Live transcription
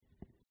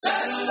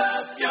Saddle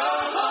up your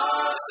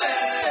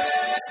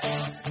horses.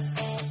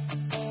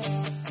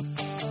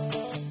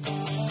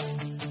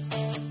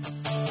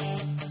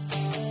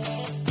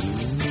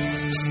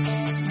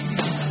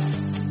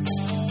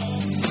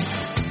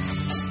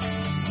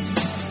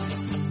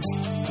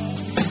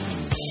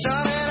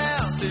 Started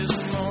out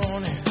this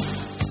morning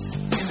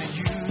in the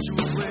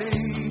usual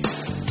way,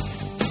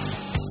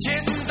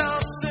 chasing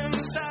thoughts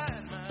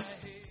inside my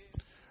head.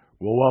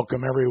 Well,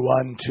 welcome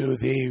everyone to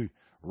the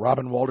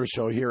Robin Walter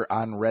Show here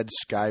on Red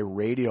Sky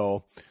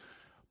Radio.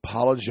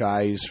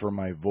 Apologize for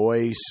my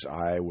voice.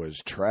 I was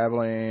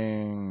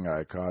traveling.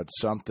 I caught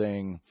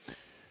something.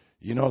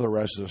 You know the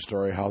rest of the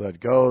story, how that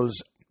goes.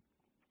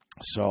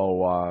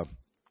 So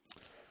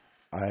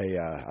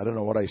I don't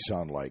know what I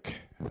sound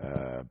like.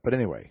 But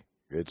anyway,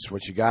 it's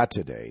what you got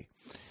today.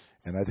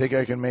 And I think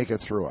I can make it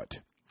through it.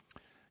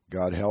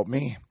 God help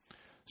me,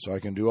 so I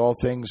can do all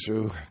things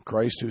through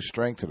Christ who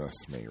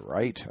strengtheneth me,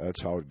 right?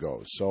 That's how it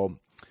goes. So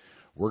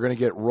we're going to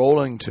get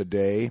rolling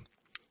today.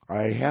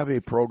 I have a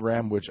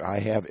program which I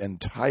have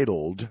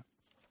entitled,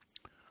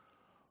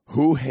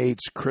 Who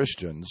Hates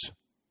Christians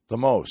the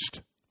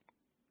Most?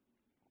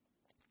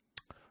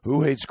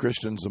 Who hates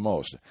Christians the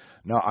most?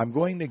 Now, I'm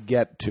going to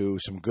get to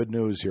some good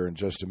news here in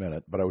just a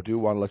minute, but I do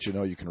want to let you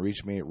know you can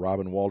reach me at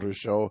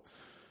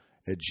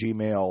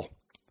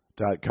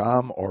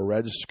robinwaltershow@gmail.com or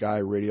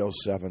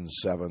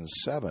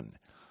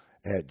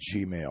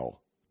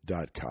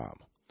redskyradio777@gmail.com.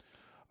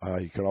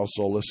 You can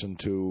also listen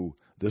to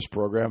this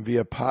program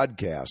via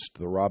podcast,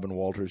 The Robin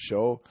Walters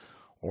Show,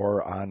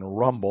 or on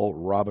Rumble,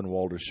 Robin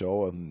Walters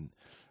Show, and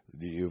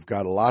you've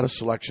got a lot of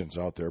selections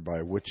out there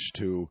by which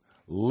to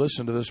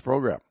listen to this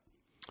program.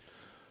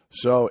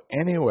 So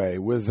anyway,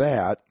 with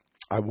that,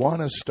 I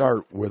want to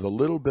start with a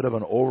little bit of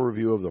an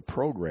overview of the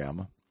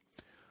program,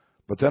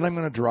 but then I'm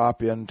going to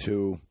drop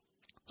into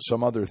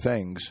some other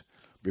things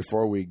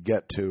before we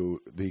get to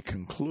the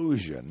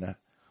conclusion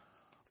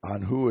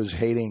on who is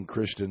hating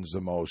Christians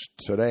the most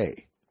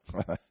today,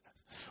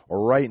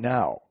 or right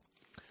now,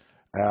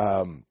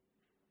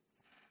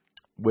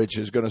 which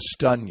is going to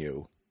stun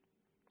you,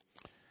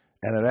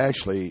 and it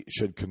actually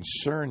should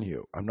concern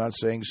you. I'm not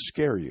saying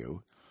scare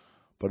you,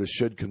 but it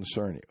should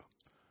concern you.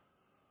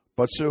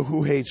 But so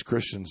who hates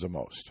Christians the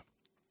most?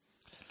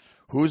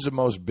 Who's the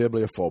most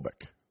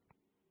bibliophobic?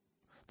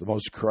 The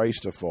most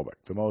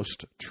Christophobic? The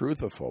most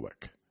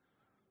truthophobic?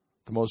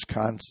 The most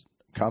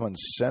common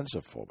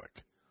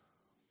sense-ophobic?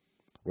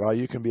 Well,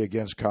 you can be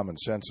against common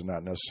sense and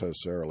not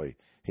necessarily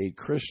hate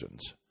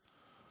Christians.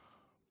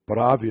 But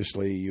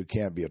obviously, you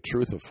can't be a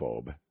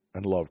truthophobe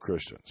and love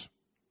Christians.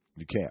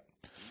 You can't.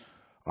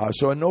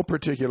 So in no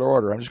particular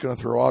order, I'm just going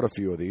to throw out a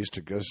few of these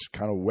to just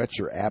kind of whet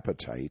your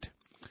appetite.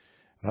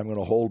 And I'm going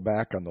to hold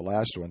back on the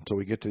last one until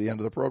we get to the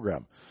end of the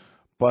program.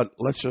 But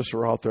let's just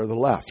throw out there the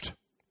left.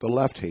 The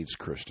left hates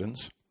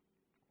Christians.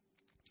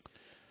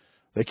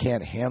 They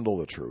can't handle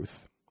the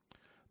truth.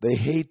 They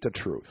hate the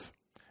truth.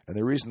 And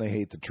the reason they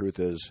hate the truth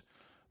is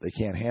they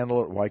can't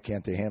handle it. Why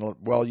can't they handle it?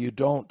 Well, you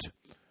don't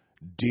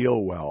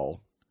deal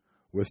well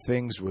with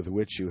things with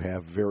which you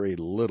have very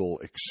little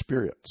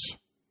experience.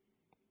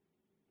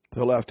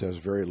 The left has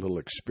very little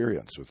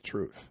experience with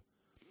truth.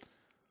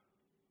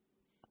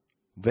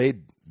 They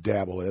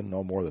dabble in,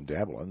 no more than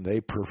dabble in,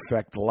 they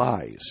perfect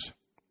lies.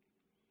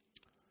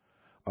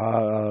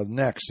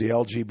 Next, the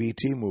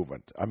LGBT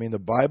movement. I mean, the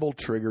Bible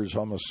triggers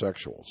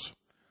homosexuals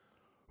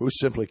who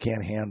simply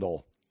can't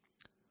handle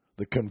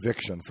the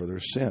conviction for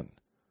their sin.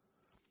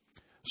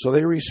 So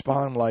they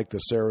respond like the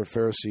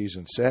Pharisees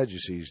and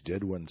Sadducees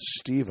did when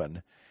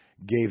Stephen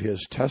gave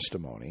his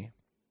testimony.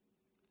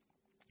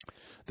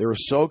 They were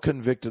so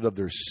convicted of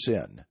their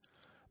sin,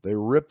 they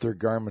ripped their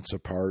garments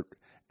apart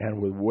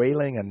and with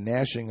wailing and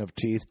gnashing of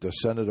teeth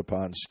descended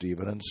upon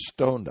Stephen and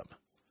stoned him.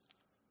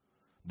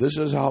 This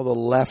is how the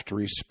left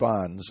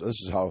responds.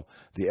 This is how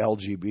the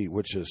LGBT,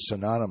 which is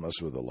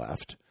synonymous with the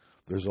left.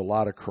 There's a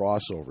lot of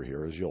crossover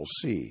here, as you'll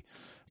see.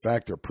 In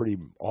fact, they're pretty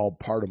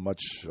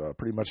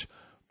much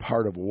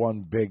part of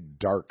one big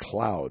dark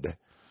cloud,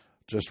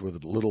 just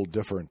with little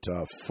different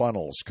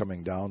funnels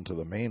coming down to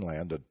the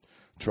mainland to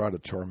try to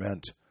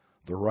torment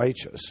the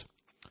righteous.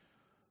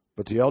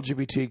 But the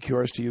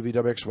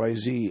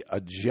LGBTQRSTUVWXYZ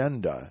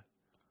agenda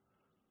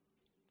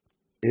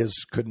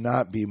could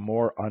not be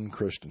more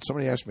unchristian.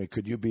 Somebody asked me,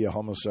 could you be a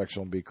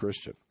homosexual and be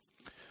Christian?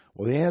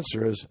 Well, the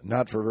answer is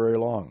not for very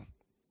long.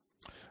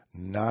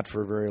 Not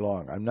for very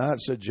long. I'm not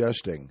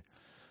suggesting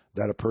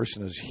that a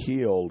person is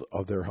healed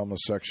of their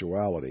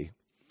homosexuality,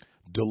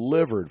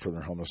 delivered from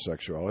their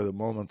homosexuality the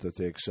moment that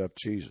they accept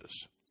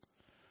Jesus.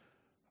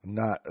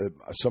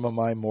 Some of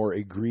my more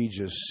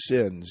egregious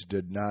sins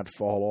did not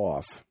fall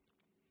off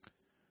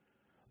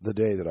the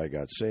day that I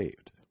got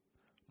saved.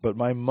 But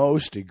my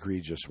most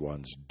egregious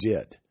ones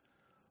did.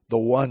 The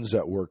ones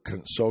that were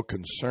so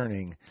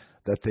concerning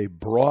that they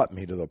brought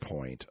me to the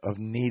point of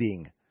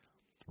needing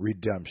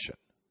redemption,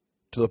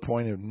 to the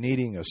point of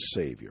needing a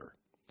Savior.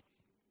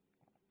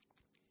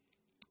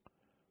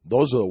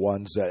 Those are the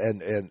ones that,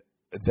 and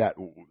that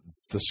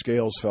the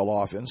scales fell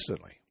off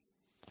instantly.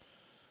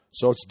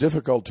 So it's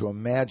difficult to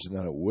imagine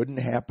that it wouldn't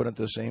happen at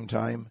the same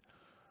time,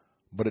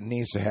 but it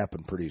needs to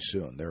happen pretty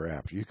soon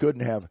thereafter. You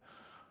couldn't have,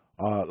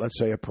 let's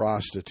say, a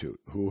prostitute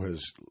who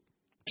is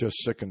just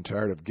sick and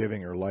tired of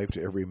giving her life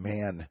to every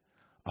man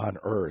on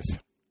earth.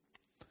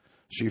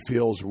 She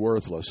feels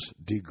worthless,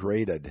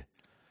 degraded.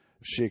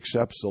 She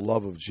accepts the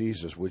love of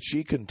Jesus. Would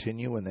she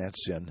continue in that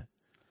sin?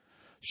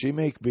 She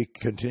may be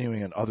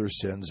continuing in other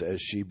sins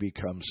as she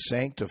becomes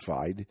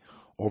sanctified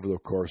over the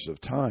course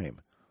of time.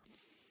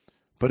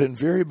 But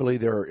invariably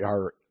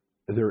there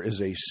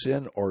is a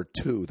sin or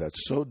two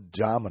that's so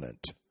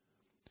dominant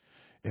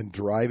in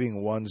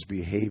driving one's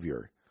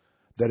behavior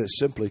that it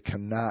simply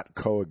cannot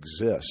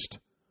coexist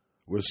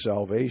with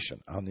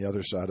salvation on the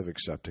other side of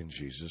accepting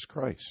Jesus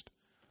Christ.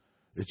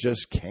 It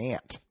just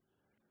can't.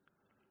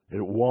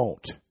 It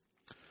won't.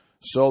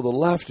 So the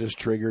left is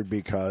triggered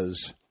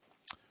because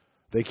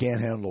they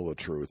can't handle the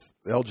truth.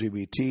 The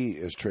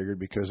LGBT is triggered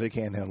because they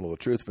can't handle the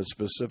truth, but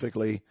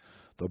specifically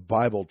the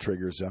Bible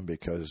triggers them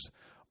because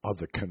of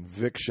the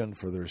conviction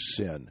for their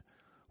sin,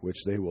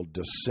 which they will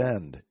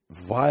descend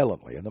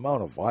violently. And the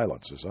amount of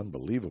violence is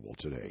unbelievable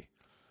today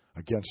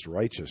against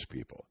righteous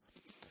people.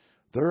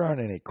 There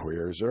aren't any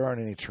queers. There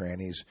aren't any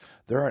trannies.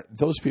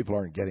 Those people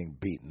aren't getting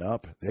beaten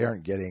up. They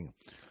aren't getting,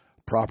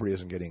 property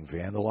isn't getting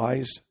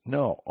vandalized.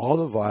 No, all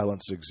the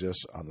violence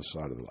exists on the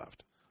side of the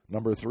left.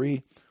 Number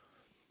 3,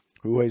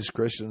 who hates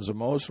Christians the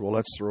most? Well,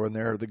 let's throw in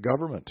there the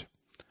government.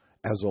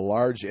 As a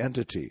large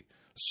entity,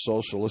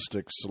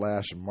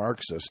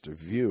 socialistic/Marxist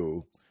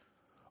view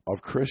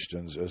of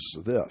Christians is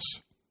this.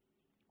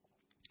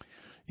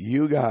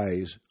 You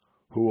guys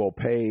who will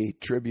pay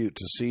tribute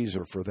to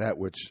Caesar for that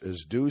which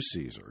is due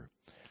Caesar,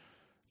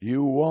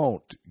 you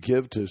won't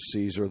give to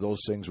Caesar those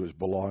things which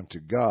belong to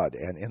God.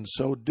 And in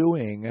so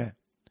doing,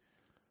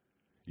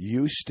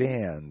 you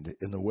stand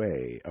in the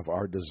way of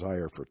our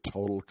desire for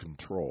total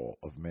control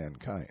of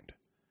mankind,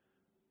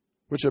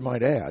 which I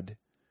might add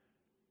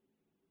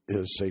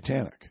is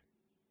satanic.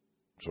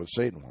 That's what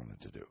Satan wanted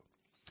to do.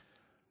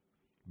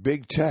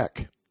 Big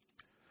tech.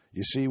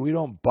 You see, we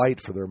don't bite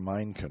for their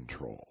mind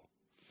control.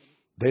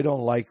 They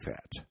don't like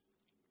that.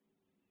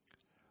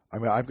 I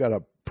mean, I've got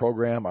a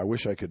program, I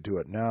wish I could do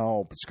it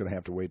now, but it's going to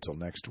have to wait till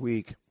next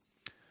week,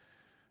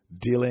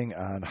 dealing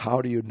on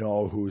how do you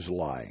know who's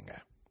lying.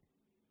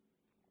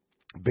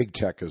 Big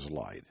tech has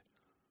lied.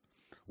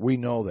 We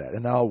know that.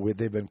 And now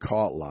they've been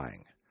caught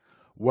lying.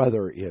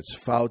 Whether it's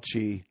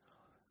Fauci,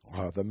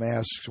 the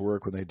masks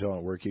work when they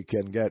don't work, you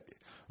can get...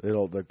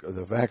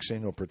 The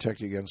vaccine will protect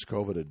you against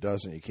COVID. It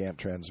doesn't. You can't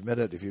transmit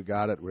it. If you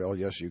got it, well,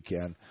 yes, you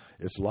can.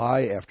 It's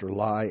lie after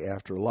lie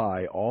after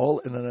lie, all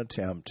in an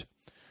attempt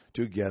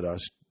to get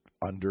us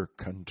under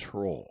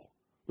control.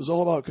 It was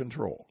all about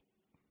control.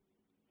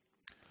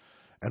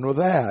 And with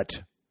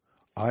that,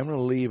 I'm going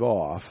to leave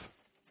off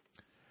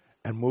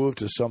and move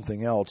to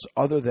something else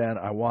other than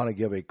I want to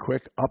give a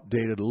quick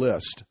updated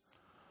list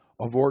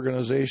of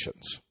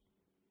organizations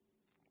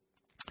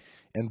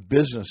and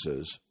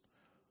businesses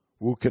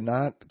who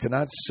cannot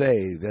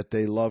say that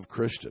they love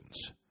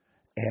Christians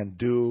and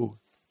do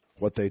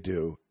what they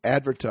do,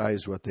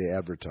 advertise what they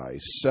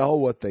advertise, sell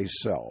what they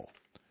sell,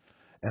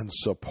 and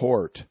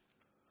support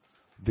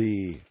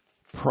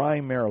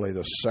primarily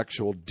the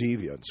sexual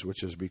deviance,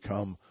 which has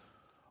become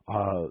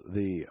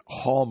the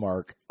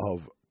hallmark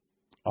of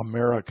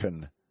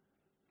American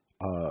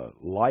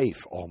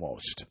life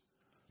almost,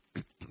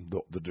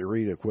 the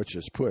degree to which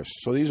it's pushed.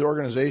 So these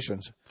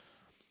organizations,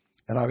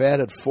 and I've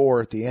added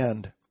 4 at the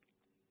end: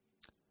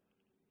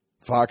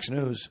 Fox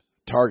News,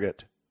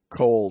 Target,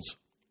 Kohl's,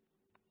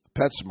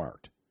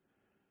 PetSmart,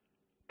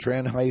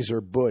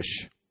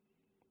 Anheuser-Busch,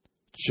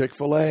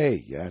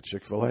 Chick-fil-A,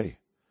 Chick-fil-A,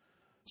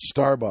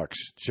 Starbucks,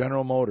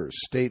 General Motors,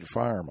 State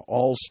Farm,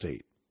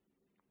 Allstate,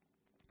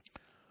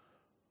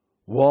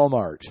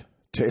 Walmart,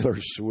 Taylor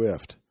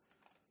Swift,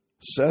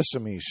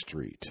 Sesame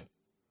Street,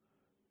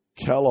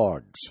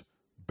 Kellogg's,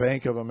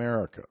 Bank of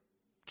America,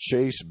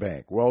 Chase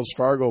Bank, Wells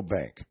Fargo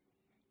Bank,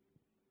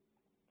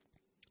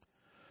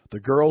 the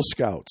Girl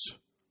Scouts,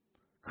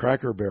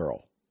 Cracker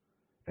Barrel,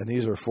 and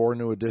these are 4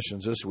 new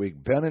additions this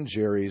week: Ben &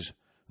 Jerry's,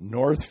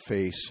 North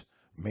Face,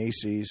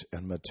 Macy's,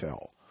 and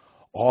Mattel.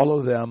 All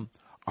of them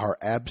are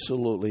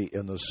absolutely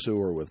in the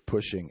sewer with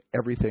pushing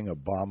everything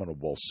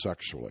abominable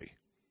sexually.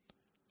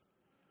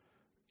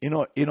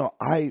 When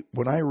I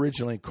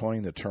originally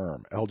coined the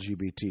term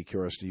LGBT,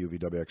 QRST,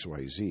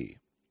 UVWXYZ,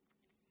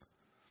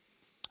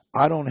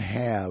 I don't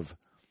have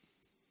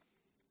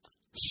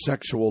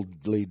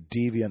sexually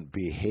deviant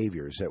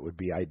behaviors that would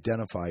be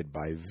identified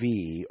by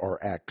V or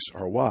X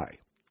or Y.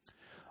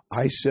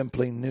 I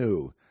simply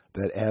knew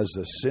that as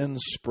the sin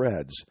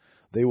spreads,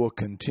 they will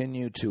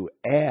continue to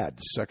add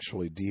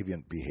sexually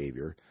deviant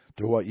behavior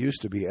to what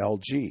used to be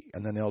LG,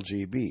 and then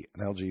LGB,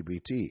 and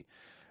LGBT.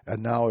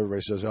 And now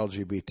everybody says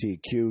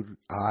LGBTQIA++,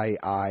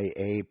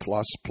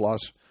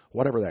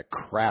 whatever that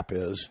crap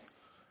is.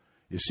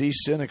 You see,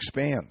 sin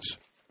expands.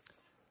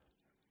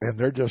 And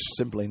they're just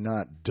simply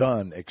not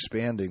done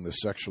expanding the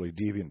sexually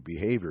deviant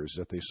behaviors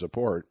that they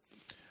support,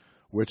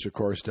 which, of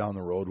course, down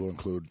the road will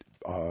include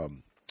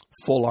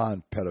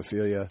full-on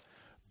pedophilia,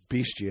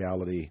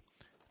 bestiality,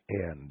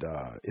 and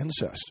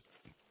incest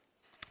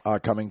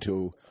coming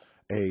to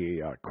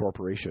a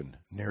corporation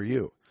near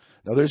you.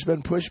 Now, there's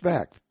been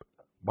pushback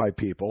by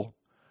people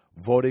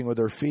voting with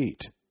their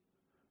feet,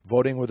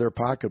 voting with their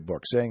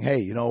pocketbook, saying, hey,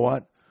 you know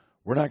what?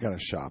 We're not going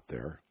to shop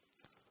there.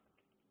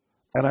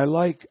 And I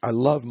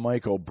love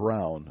Michael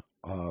Brown,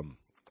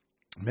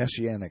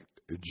 Messianic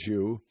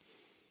Jew.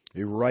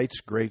 He writes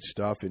great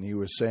stuff, and he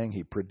was saying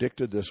he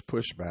predicted this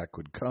pushback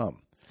would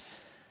come.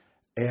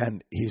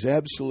 And he's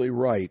absolutely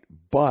right,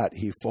 but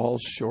he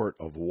falls short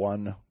of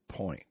one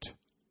point.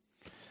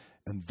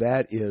 And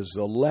that is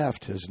the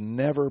left has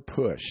never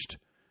pushed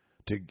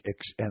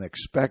and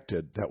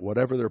expected that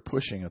whatever they're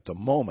pushing at the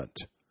moment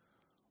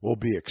will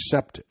be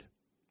accepted.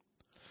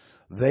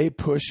 They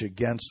push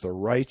against the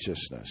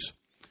righteousness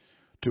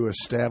to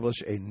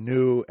establish a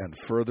new and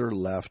further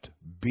left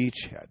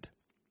beachhead.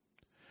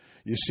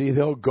 You see,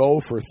 they'll go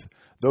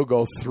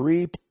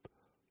 3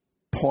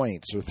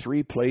 points or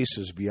 3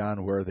 places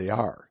beyond where they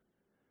are,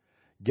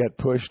 get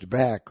pushed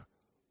back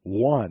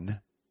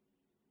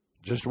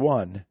just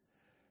one,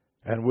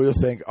 and we'll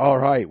think, all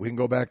right, we can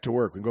go back to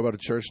work. We can go back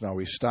to church now.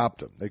 We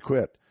stopped them. They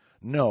quit.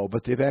 No,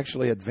 but they've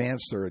actually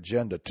advanced their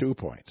agenda 2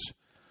 points.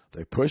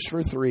 They push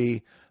for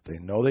 3. They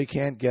know they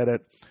can't get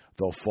it.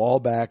 They'll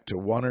fall back to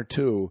 1 or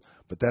 2,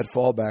 but that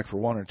fallback for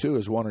 1 or 2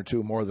 is 1 or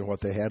 2 more than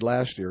what they had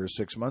last year or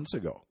 6 months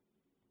ago.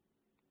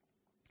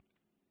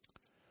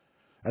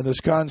 And this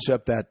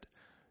concept that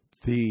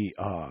the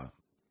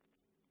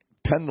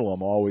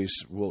pendulum always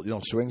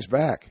swings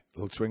back.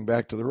 It'll swing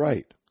back to the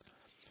right.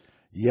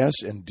 Yes,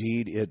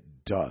 indeed, it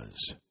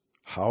does.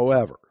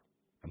 However,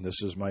 and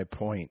this is my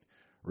point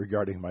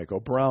regarding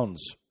Michael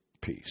Brown's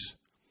piece,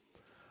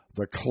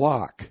 the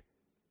clock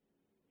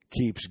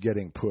keeps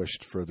getting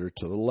pushed further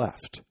to the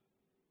left.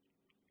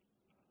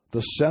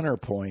 The center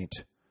point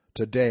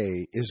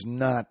today is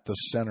not the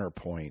center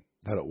point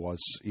that it was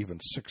even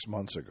 6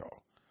 months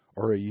ago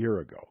or a year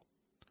ago,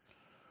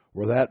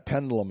 where that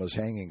pendulum is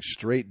hanging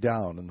straight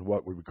down in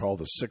what we would call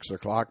the 6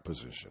 o'clock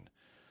position.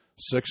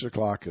 6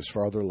 o'clock is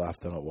farther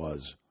left than it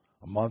was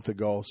a month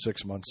ago,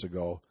 6 months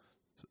ago,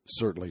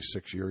 certainly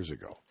 6 years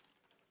ago.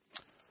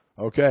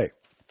 Okay,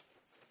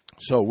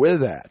 so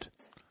with that,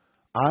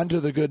 on to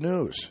the good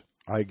news.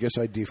 I guess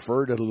I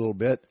deferred it a little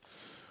bit.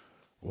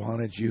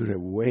 Wanted you to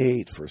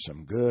wait for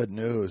some good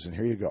news, and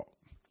here you go.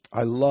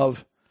 I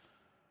love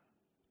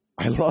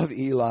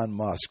Elon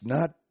Musk,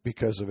 not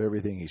because of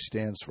everything he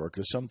stands for,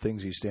 because some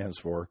things he stands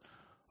for,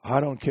 I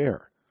don't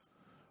care.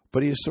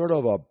 But he's sort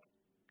of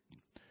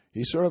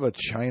a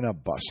China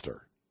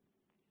buster.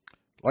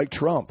 Like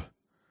Trump.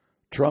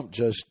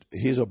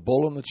 He's a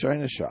bull in the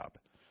China shop.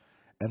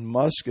 And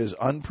Musk is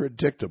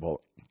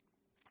unpredictable.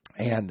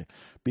 And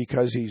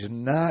because he's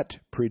not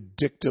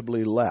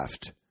predictably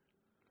left,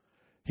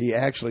 he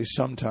actually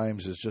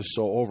sometimes is just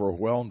so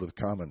overwhelmed with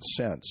common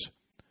sense,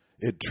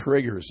 it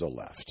triggers the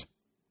left.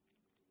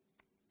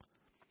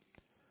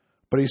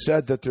 But he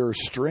said that there are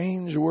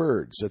strange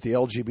words that the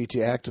LGBT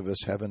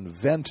activists have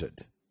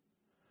invented,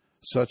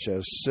 such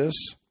as cis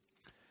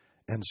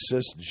and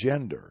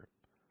cisgender,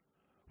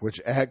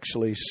 which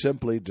actually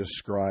simply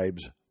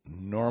describes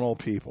normal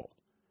people.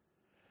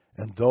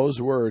 And those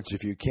words,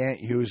 if you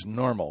can't use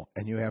normal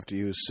and you have to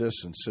use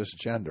cis and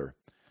cisgender,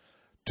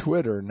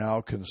 Twitter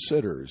now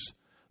considers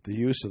the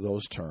use of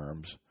those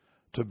terms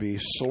to be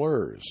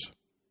slurs.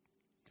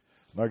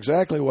 Now,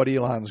 exactly what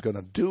Elon's going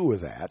to do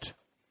with that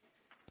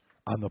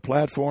on the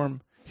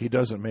platform, he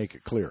doesn't make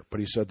it clear. But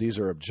he said these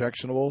are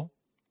objectionable,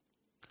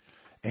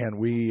 and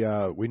we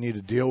need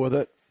to deal with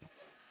it.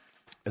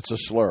 It's a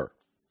slur.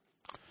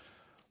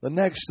 The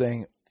next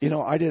thing,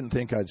 I didn't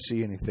think I'd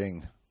see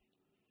anything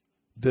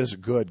this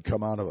good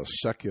come out of a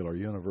secular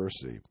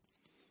university.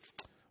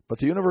 But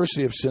the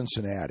University of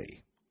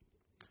Cincinnati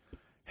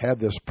had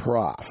this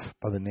prof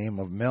by the name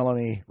of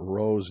Melanie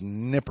Rose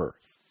Nipper.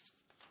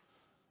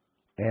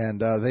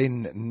 And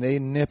they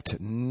nipped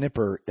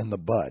Nipper in the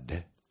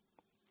bud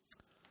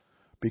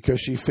because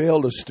she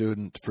failed a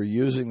student for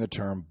using the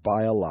term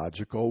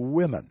biological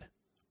women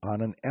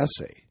on an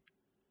essay.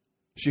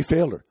 She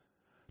failed her.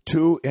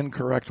 2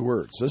 incorrect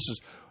words.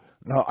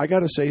 Now, I got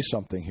to say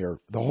something here.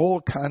 The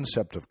whole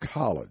concept of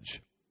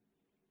college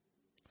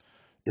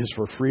is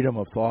for freedom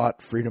of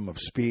thought, freedom of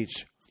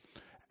speech,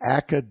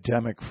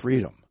 academic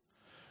freedom.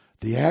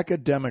 The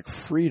academic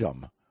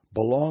freedom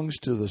belongs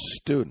to the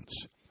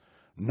students,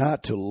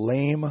 not to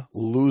lame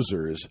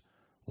losers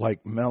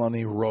like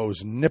Melanie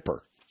Rose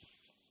Nipper.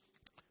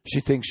 She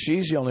thinks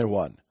she's the only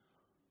one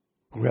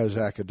who has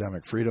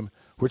academic freedom,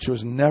 which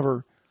was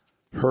never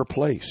her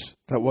place.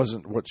 That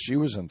wasn't what she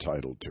was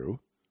entitled to.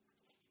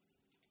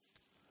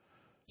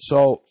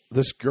 So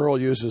this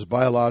girl uses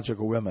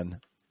biological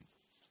women,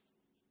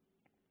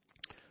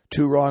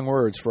 2 wrong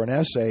words for an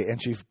essay,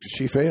 and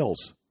she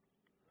fails.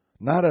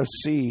 Not a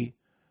C,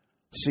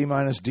 C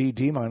minus, D,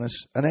 D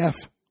minus, an F.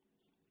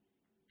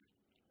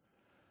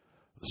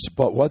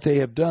 But what they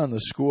have done,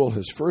 the school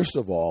has first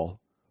of all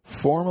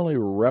formally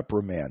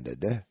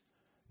reprimanded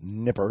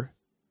Nipper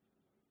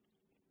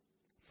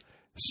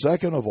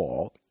Second of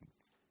all,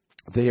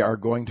 they are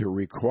going to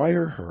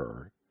require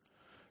her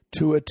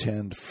to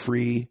attend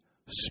free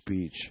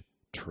speech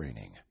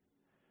training.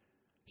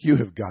 You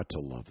have got to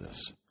love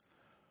this.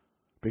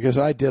 Because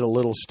I did a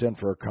little stint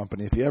for a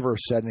company. If you ever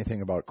said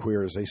anything about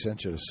queers, they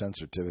sent you to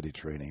sensitivity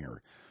training,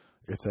 or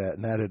if that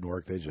didn't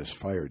work, they just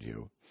fired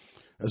you.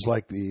 It's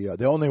like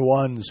the only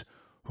ones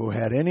who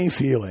had any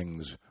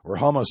feelings were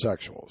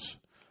homosexuals.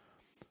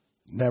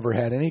 Never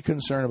had any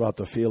concern about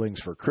the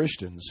feelings for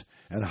Christians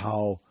and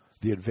how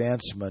the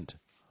advancement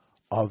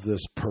of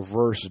this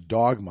perverse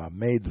dogma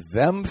made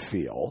them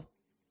feel.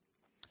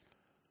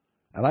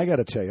 And I got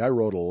to tell you, I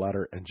wrote a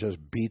letter and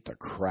just beat the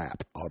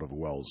crap out of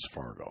Wells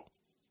Fargo.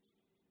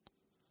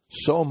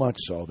 So much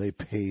so, they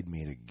paid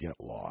me to get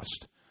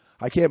lost.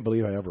 I can't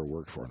believe I ever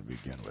worked for them to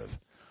begin with.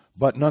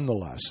 But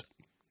nonetheless,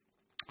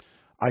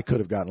 I could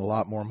have gotten a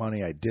lot more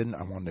money. I didn't.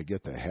 I wanted to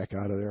get the heck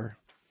out of there.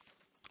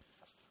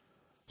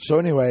 So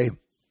anyway,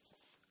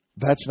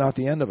 that's not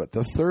the end of it.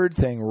 The third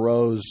thing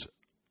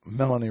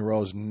Melanie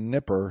Rose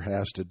Nipper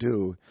has to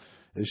do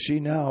is she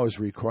now is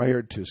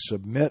required to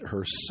submit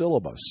her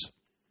syllabus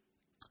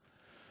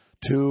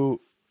to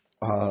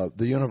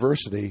the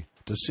university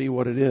to see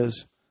what it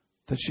is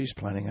that she's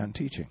planning on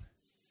teaching.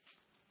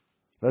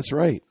 That's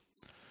right.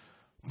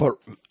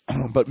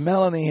 But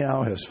Melanie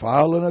now has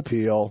filed an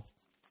appeal.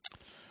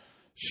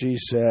 She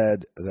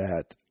said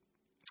that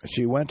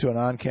she went to an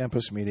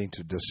on-campus meeting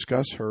to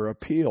discuss her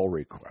appeal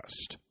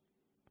request.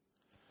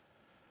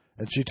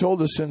 And she told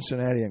the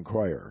Cincinnati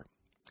Enquirer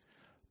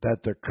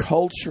that the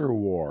culture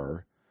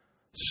war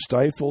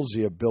stifles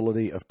the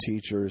ability of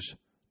teachers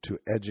to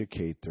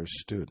educate their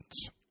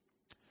students.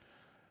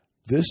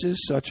 This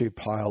is such a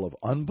pile of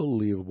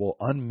unbelievable,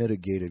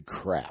 unmitigated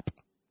crap.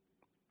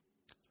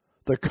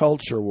 The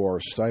culture war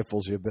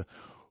stifles the ability.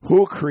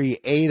 Who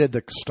created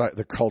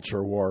the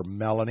culture war,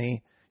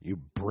 Melanie? You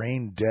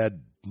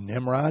brain-dead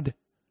Nimrod?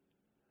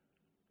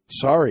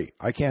 Sorry,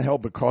 I can't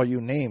help but call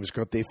you names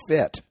because they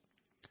fit.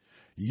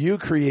 You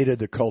created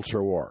the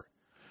culture war.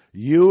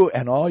 You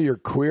and all your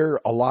queer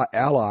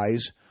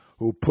allies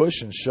who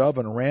push and shove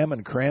and ram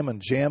and cram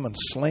and jam and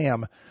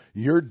slam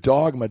your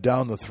dogma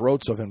down the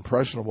throats of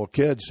impressionable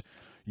kids,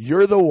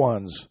 you're the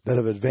ones that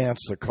have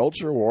advanced the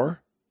culture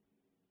war.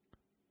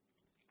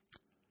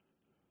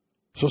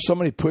 So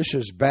somebody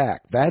pushes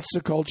back. That's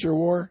the culture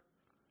war?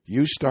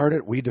 You start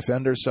it, we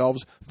defend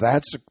ourselves.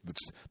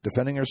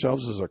 Defending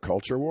ourselves is a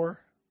culture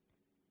war?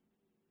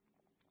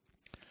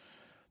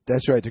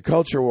 That's right. The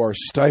culture war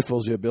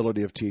stifles the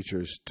ability of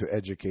teachers to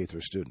educate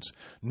their students.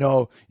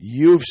 No,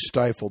 you've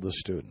stifled the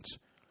students.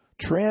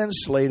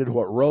 Translated,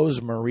 what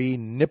Rosemarie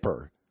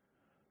Nipper,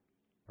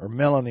 or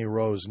Melanie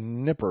Rose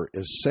Nipper,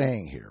 is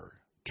saying here,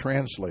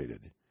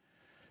 translated,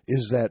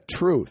 is that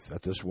truth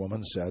that this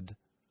woman said,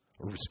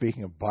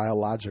 speaking of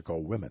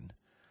biological women,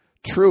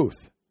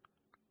 truth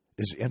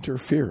is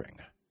interfering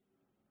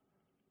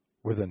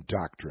with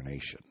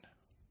indoctrination.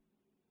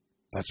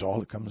 That's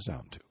all it comes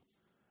down to.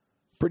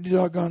 Pretty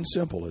doggone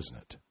simple, isn't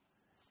it?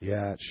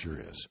 Yeah, it sure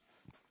is.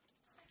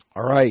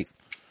 All right.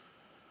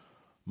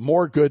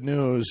 More good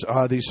news.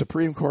 The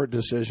Supreme Court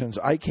decisions,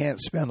 I can't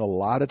spend a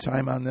lot of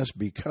time on this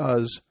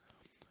because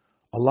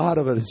a lot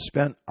of it has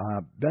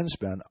been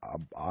spent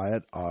by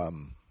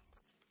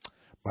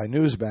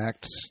Newsmax,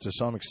 to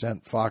some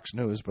extent Fox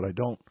News, but I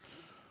don't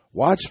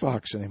watch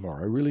Fox anymore.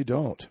 I really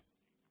don't.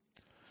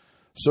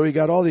 So you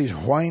got all these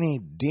whiny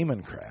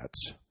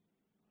Democrats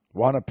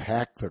want to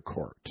pack the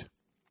court.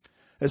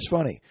 It's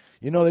funny.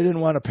 They didn't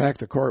want to pack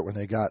the court when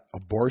they got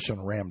abortion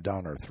rammed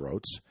down our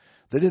throats.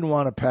 They didn't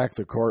want to pack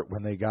the court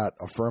when they got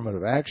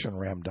affirmative action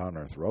rammed down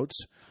our throats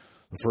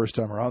the first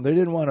time around. They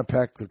didn't want to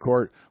pack the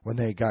court when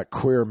they got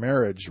queer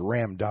marriage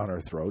rammed down our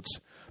throats.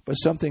 But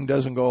something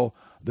doesn't go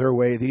their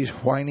way. These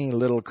whiny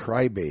little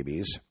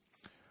crybabies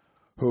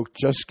who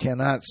just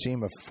cannot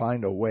seem to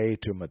find a way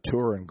to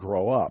mature and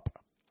grow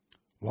up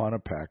want to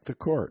pack the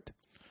court.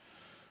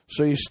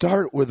 So you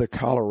start with the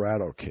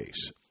Colorado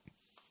case.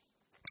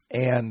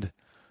 And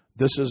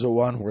this is a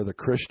one where the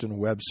Christian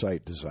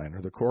website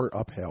designer, the court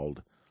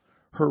upheld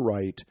her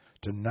right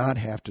to not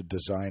have to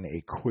design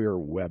a queer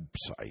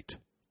website.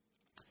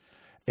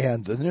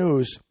 And the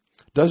news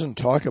doesn't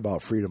talk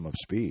about freedom of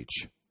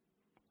speech.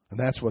 And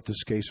that's what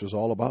this case was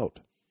all about.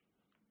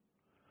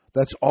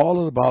 That's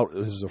all about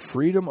is the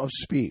freedom of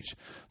speech.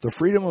 The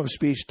freedom of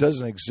speech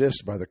doesn't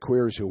exist by the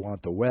queers who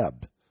want the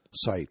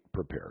website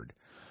prepared.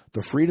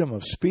 The freedom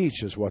of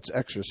speech is what's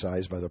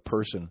exercised by the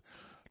person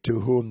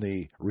to whom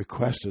the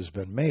request has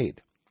been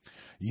made.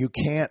 You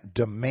can't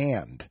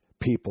demand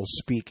people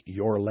speak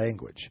your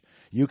language.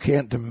 You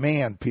can't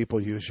demand people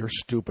use your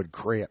stupid,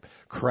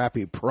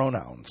 crappy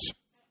pronouns.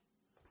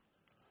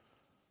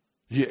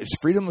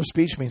 Freedom of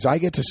speech means I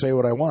get to say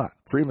what I want.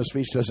 Freedom of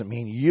speech doesn't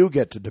mean you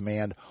get to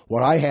demand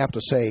what I have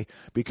to say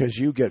because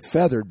you get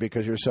feathered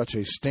because you're such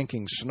a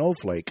stinking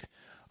snowflake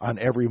on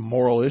every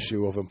moral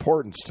issue of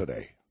importance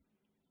today.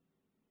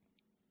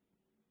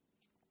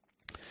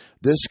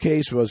 This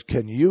case was,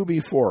 can you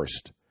be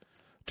forced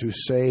to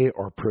say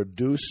or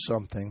produce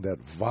something that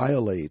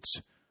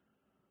violates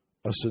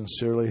a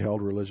sincerely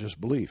held religious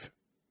belief?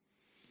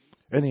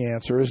 And the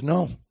answer is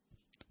no,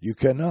 you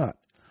cannot.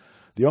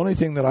 The only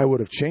thing that I would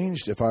have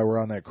changed if I were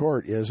on that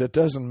court is it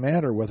doesn't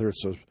matter whether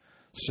it's a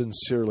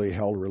sincerely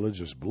held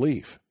religious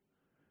belief.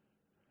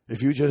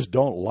 If you just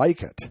don't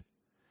like it,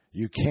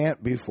 you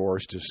can't be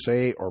forced to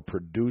say or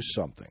produce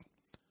something.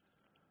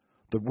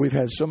 But we've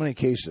had so many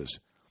cases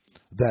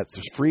that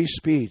free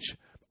speech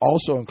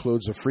also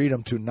includes the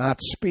freedom to not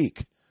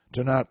speak,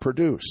 to not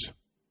produce.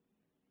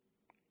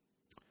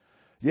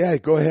 Yeah,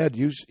 go ahead.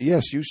 You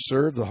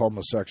serve the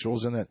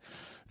homosexuals, and that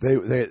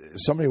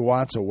somebody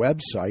wants a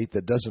website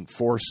that doesn't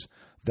force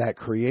that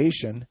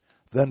creation,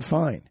 then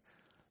fine.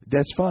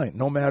 That's fine.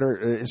 No matter,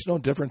 it's no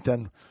different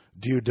than,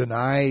 do you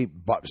deny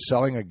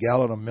selling a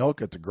gallon of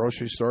milk at the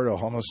grocery store to a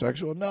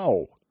homosexual?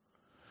 No.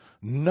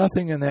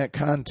 Nothing in that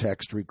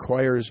context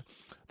requires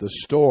the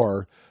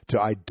store to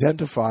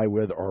identify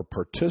with or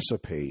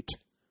participate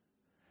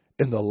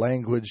in the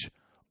language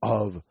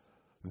of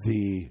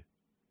the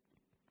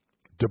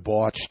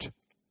debauched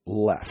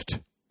left.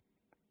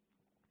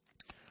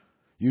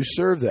 You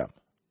serve them,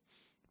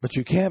 but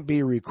you can't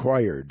be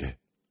required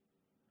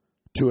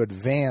to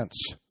advance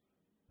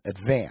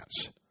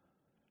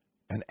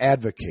and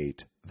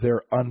advocate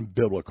their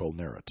unbiblical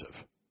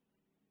narrative.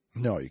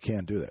 No, you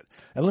can't do that.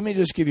 And let me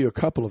just give you a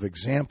couple of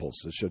examples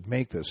that should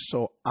make this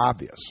so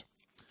obvious.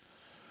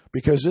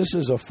 Because this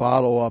is a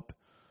follow-up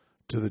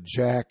to the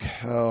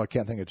I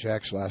can't think of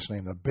Jack's last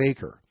name, the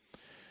baker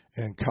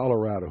in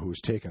Colorado,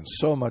 who's taken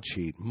so much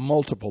heat.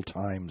 Multiple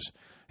times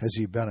has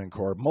he been in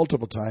court.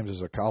 Multiple times has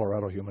the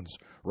Colorado Human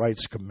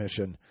Rights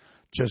Commission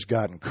just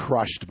gotten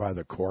crushed by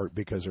the court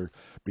because they're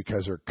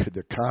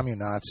the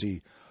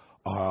communazi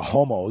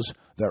homos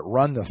that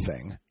run the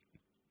thing.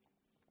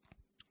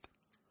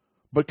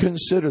 But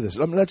consider this.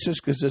 Let's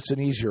just, because it's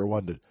an easier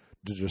one to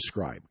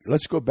describe.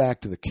 Let's go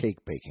back to the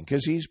cake baking,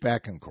 because he's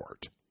back in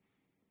court.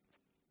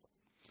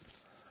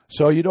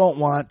 So you don't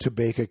want to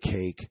bake a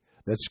cake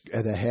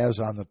that has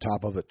on the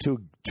top of it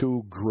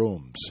two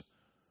grooms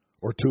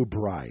or two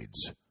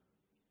brides.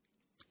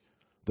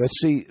 Let's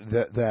see,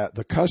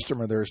 the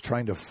customer there is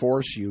trying to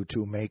force you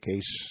to make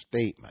a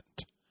statement.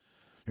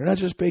 You're not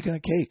just baking a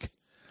cake.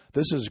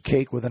 This is a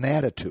cake with an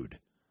attitude.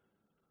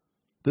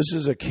 This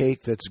is a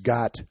cake that's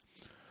got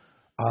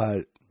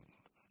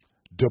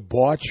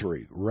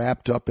debauchery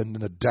wrapped up in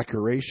the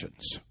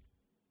decorations.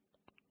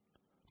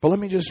 But let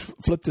me just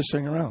flip this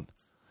thing around.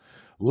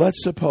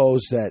 Let's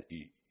suppose that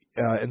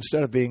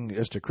instead of being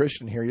just a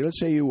Christian here, let's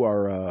say you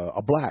are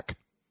a black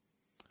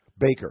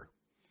baker.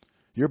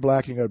 You're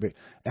black and you got to bake.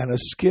 And a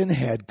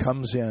skinhead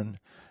comes in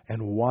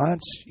and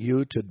wants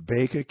you to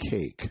bake a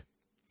cake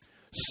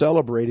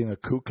celebrating the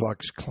Ku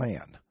Klux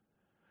Klan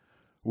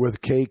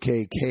with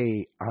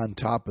KKK on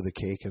top of the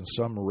cake and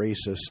some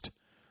racist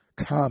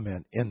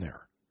comment in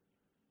there.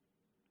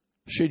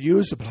 Should you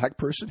as a black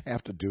person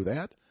have to do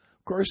that?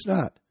 Of course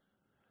not.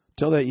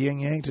 Tell that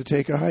yin-yang to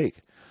take a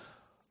hike.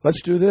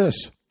 Let's do this.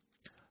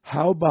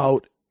 How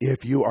about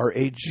if you are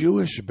a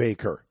Jewish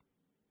baker?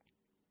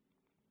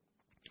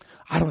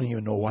 I don't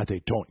even know why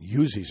they don't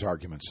use these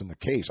arguments in the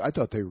case. I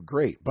thought they were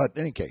great. But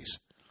in any case,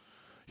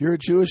 you're a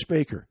Jewish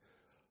baker.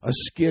 A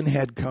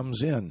skinhead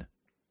comes in,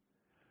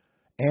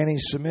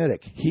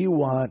 anti-Semitic. He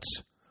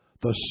wants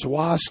the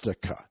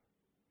swastika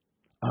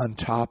on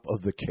top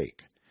of the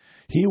cake.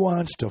 He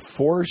wants to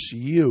force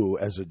you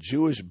as a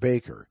Jewish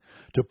baker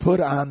to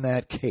put on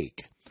that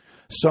cake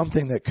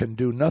something that can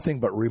do nothing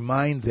but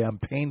remind them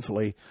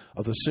painfully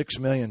of the 6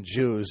 million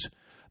Jews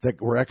that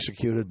were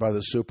executed by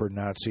the super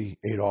Nazi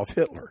Adolf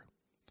Hitler.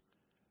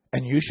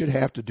 And you should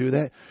have to do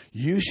that.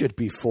 You should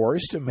be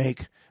forced to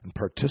make and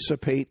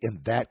participate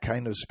in that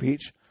kind of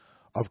speech?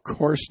 Of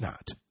course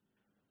not.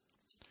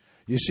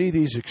 You see,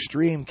 these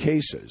extreme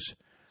cases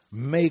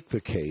make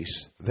the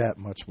case that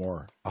much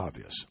more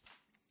obvious.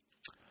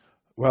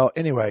 Well,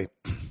 anyway,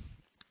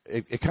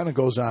 it kind of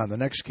goes on. The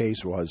next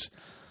case was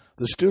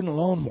the student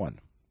loan one,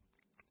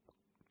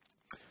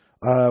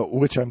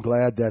 which I'm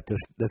glad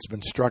that's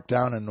been struck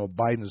down, and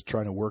Biden is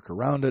trying to work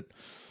around it.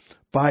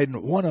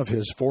 Biden, one of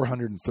his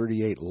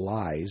 438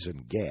 lies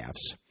and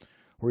gaffes,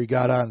 where he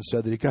got on and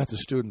said that he got the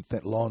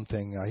student loan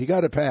thing, he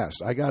got it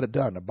passed. I got it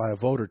done by a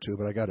vote or two,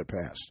 but I got it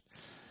passed.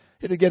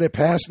 He didn't get it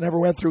passed, never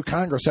went through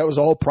Congress. That was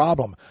the whole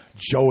problem.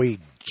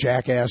 Joey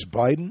jackass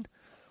Biden,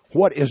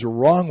 what is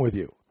wrong with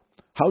you?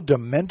 How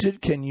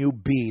demented can you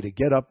be to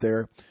get up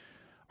there?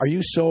 Are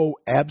you so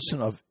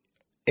absent of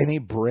any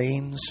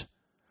brains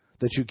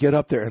that you get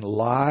up there and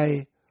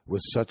lie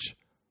with such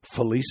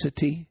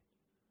felicity?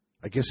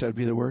 I guess that would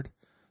be the word.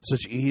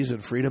 Such ease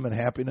and freedom and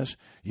happiness.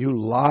 You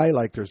lie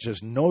like there's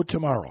just no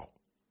tomorrow.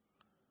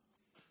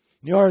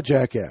 You are a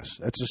jackass.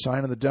 That's a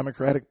sign of the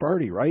Democratic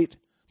Party, right?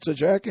 It's a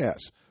jackass.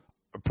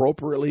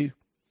 Appropriately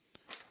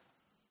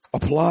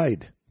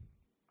applied.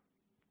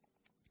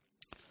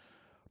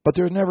 But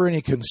there's never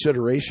any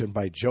consideration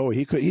by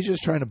Joey. He's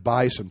just trying to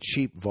buy some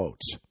cheap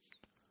votes.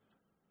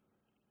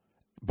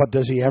 But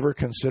does he ever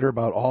consider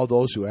about all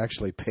those who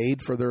actually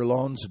paid for their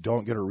loans and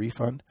don't get a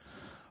refund?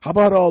 How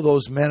about all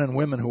those men and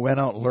women who went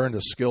out and learned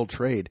a skilled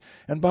trade,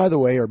 and by the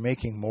way, are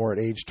making more at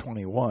age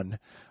 21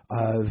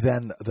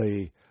 than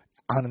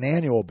on an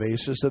annual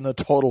basis than the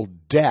total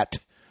debt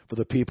for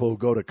the people who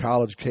go to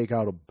college, take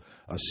out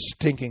a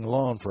stinking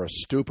loan for a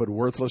stupid,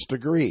 worthless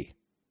degree?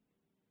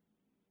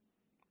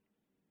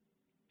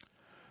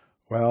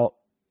 Well,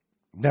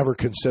 never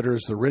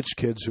considers the rich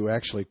kids who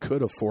actually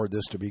could afford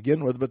this to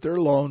begin with, but their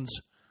loans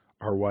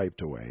are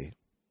wiped away.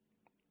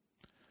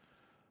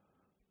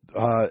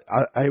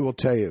 I will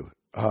tell you,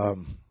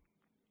 I'm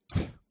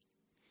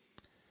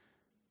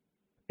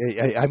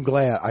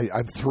glad,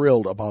 I'm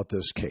thrilled about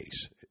this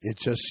case. It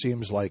just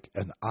seems like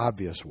an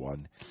obvious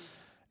one.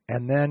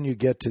 And then you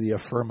get to the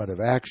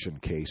affirmative action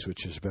case,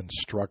 which has been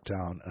struck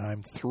down, and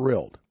I'm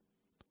thrilled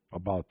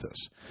about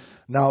this.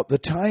 Now, the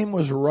time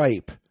was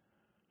ripe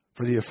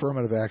for the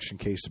affirmative action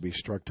case to be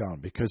struck down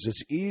because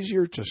it's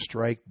easier to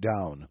strike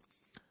down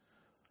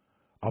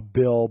a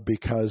bill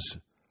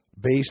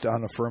based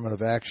on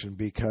affirmative action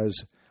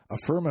because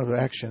affirmative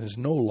action is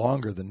no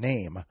longer the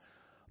name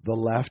the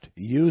left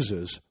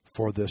uses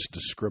for this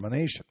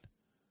discrimination.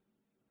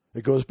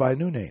 It goes by a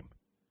new name,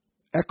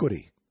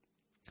 equity.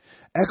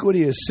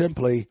 Equity is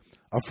simply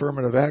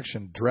affirmative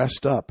action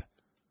dressed up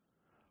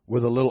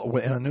with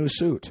in a new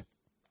suit.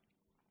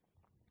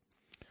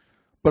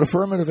 But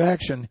affirmative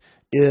action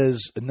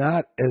is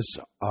not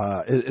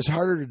is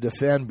harder to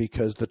defend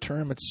because the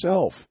term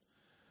itself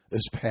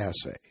is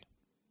passé.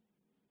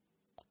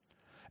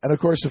 And of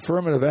course,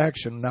 affirmative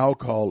action, now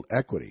called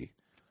equity,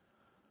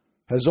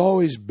 has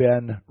always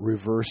been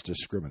reverse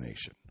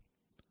discrimination.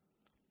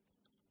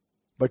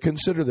 But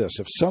consider this: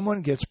 if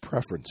someone gets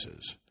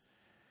preferences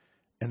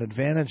and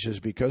advantages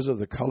because of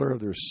the color of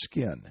their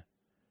skin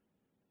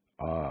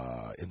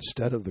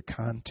instead of the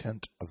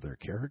content of their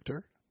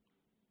character,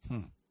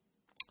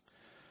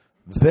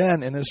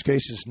 then in this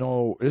case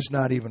it's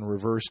not even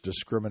reverse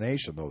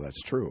discrimination, though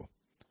that's true.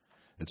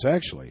 It's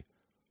actually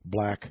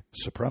black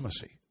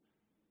supremacy.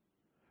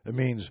 It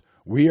means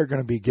we are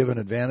going to be given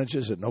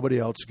advantages that nobody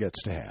else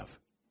gets to have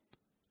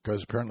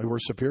because apparently we're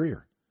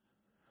superior,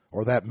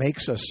 or that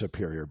makes us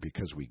superior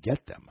because we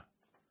get them.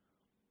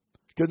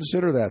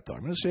 Consider that, though.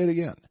 I'm going to say it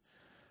again.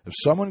 If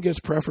someone gets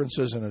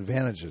preferences and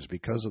advantages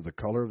because of the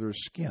color of their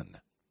skin,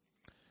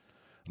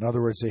 in other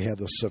words, they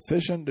have a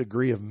sufficient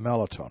degree of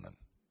melatonin,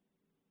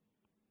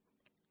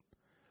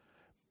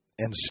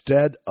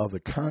 instead of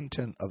the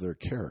content of their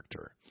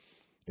character,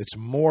 it's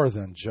more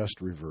than just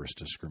reverse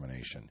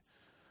discrimination.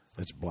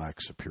 It's black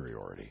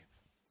superiority.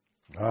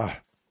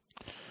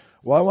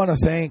 Well, I want to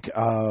thank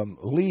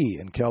Lee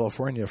in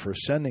California for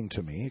sending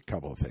to me a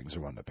couple of things I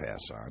wanted to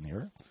pass on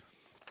here.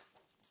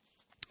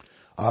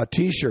 A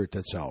T-shirt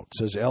that's out. It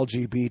says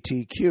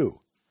LGBTQ.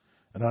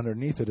 And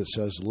underneath it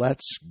says,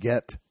 let's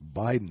get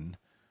Biden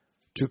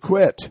to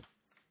quit.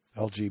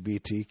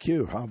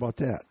 LGBTQ. How about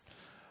that?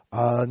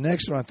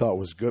 Next one I thought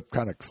was good,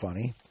 kind of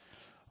funny.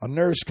 A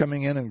nurse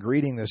coming in and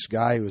greeting this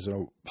guy who was in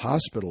a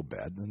hospital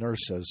bed. The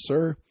nurse says,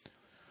 "Sir,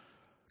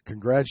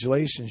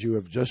 congratulations, you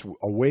have just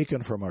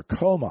awakened from a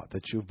coma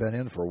that you've been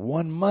in for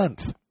 1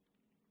 month."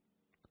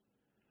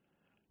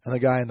 And the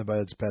guy in the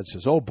bed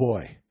says, "Oh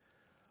boy,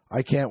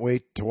 I can't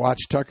wait to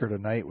watch Tucker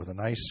tonight with a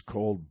nice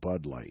cold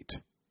Bud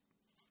Light."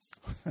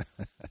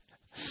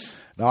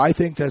 Now, I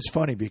think that's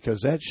funny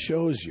because that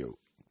shows you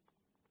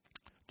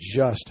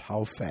just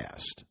how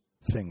fast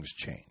things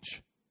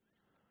change.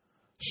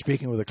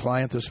 Speaking with a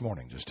client this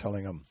morning, just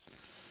telling him,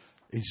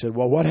 he said,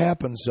 "Well, what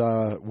happens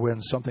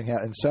when something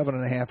in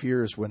 7.5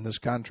 years when this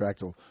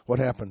contract, what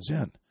happens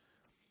then?"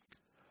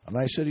 And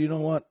I said, "You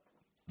know what?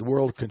 The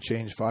world can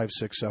change 5,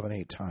 6, 7,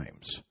 8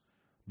 times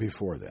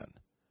before then.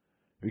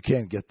 We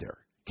can't get there.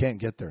 Can't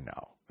get there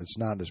now. It's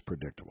not as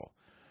predictable."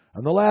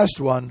 And the last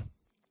one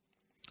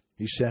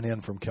he sent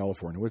in from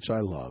California, which I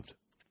loved,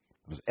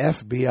 was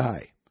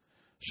FBI.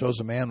 Shows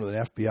a man with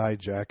an FBI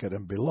jacket,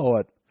 and below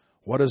it,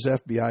 what does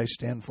FBI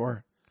stand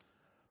for?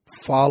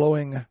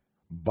 Following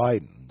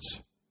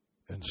Biden's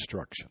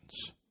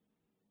instructions.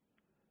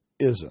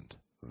 Isn't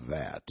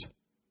that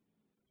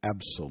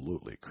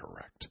absolutely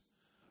correct?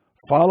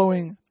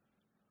 Following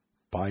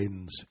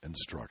Biden's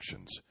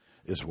instructions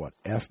is what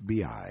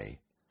FBI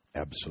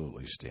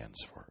absolutely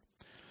stands for.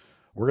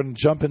 We're going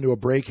to jump into a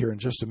break here in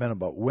just a minute,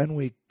 but when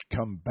we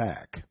come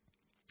back,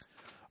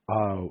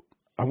 I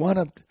want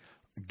to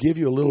give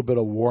you a little bit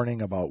of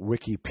warning about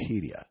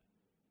Wikipedia.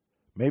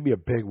 Maybe a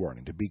big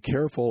warning to be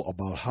careful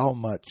about how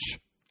much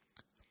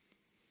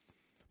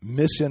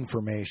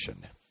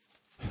misinformation,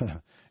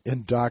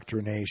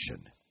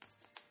 indoctrination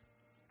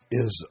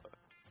is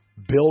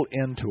built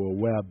into a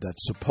web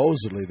that's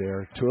supposedly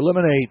there to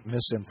eliminate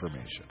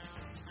misinformation.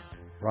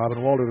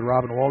 Robin Walter, The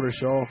Robin Walter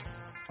Show,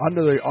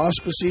 under the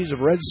auspices of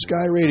Red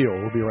Sky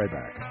Radio. We'll be right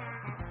back.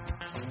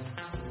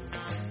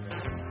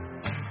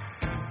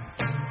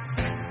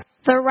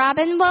 The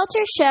Robin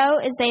Walter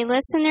Show is a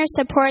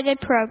listener-supported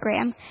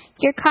program.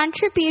 Your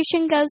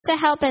contribution goes to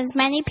help as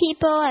many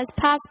people as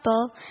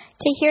possible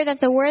to hear that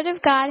the Word of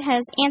God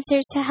has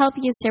answers to help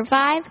you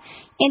survive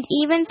and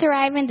even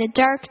thrive in the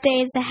dark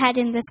days ahead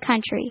in this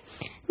country.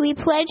 We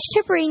pledge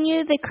to bring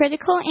you the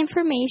critical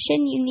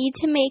information you need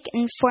to make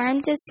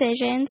informed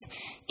decisions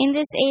in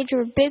this age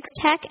where big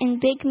tech and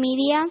big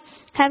media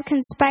have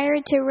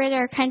conspired to rid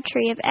our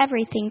country of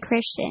everything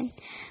Christian.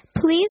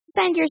 Please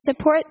send your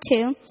support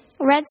to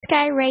Red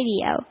Sky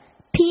Radio,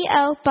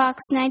 P.O.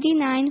 Box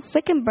 99,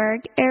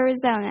 Wickenburg,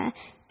 Arizona,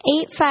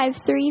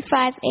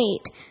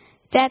 85358.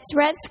 That's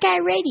Red Sky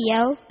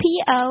Radio,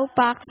 P.O.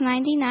 Box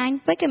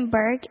 99,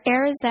 Wickenburg,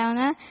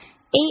 Arizona,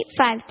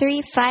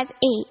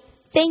 85358.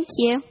 Thank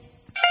you.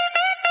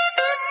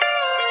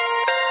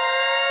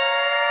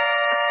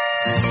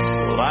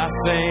 Well, I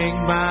think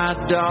my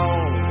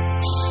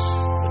dog's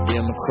a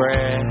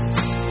Democrat,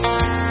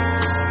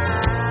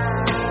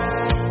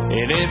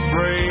 and it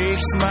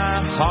breaks my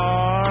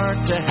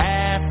heart to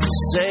have to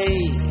say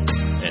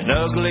an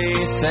ugly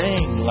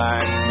thing like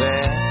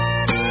that.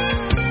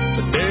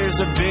 But there's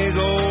a big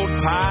old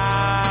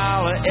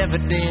pile of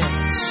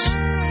evidence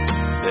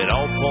that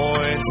all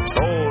points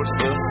towards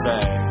the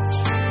fact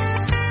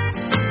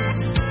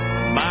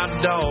my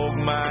dog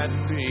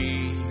might be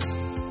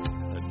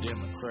a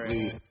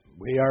Democrat.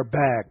 We are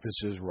back.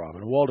 This is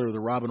Robin Walter, the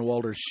Robin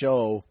Walter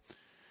Show.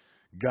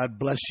 God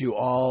bless you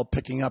all.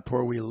 Picking up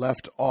where we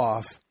left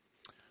off.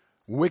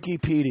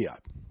 Wikipedia,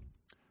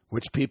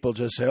 which people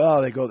just say,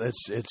 oh, they go,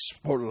 it's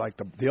sort of like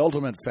the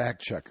ultimate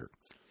fact checker.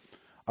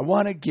 I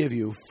want to give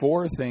you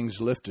 4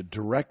 things lifted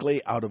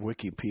directly out of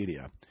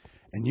Wikipedia,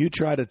 and you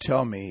try to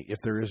tell me if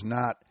there is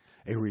not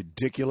a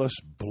ridiculous,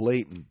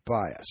 blatant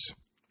bias.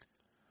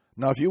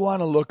 Now, if you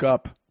want to look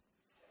up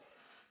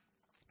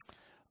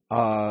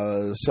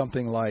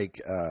something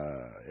like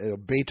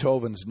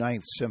Beethoven's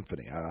Ninth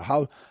Symphony,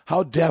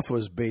 how deaf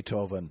was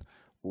Beethoven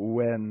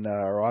when,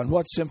 or on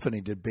what symphony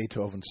did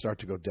Beethoven start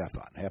to go deaf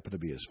on? Happened to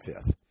be his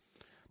 5th.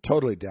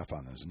 Totally deaf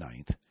on his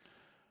 9th.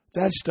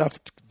 That stuff,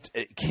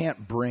 it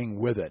can't bring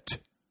with it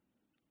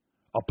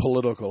a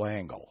political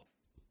angle.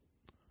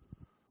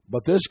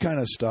 But this kind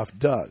of stuff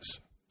does.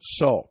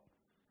 So,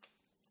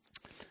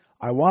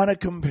 I want to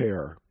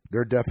compare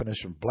their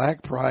definition: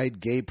 black pride,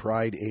 gay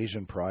pride,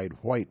 Asian pride,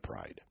 white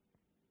pride.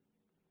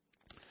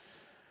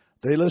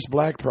 They list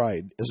black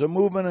pride as a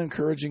movement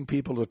encouraging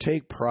people to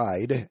take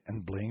pride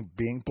in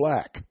being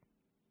black.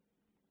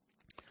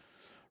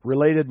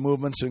 Related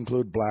movements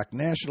include black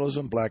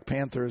nationalism, Black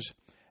Panthers,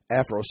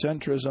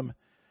 Afrocentrism,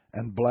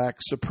 and black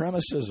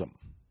supremacism.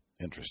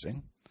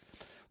 Interesting.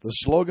 The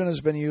slogan has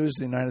been used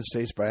in the United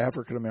States by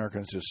African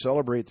Americans to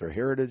celebrate their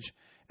heritage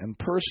and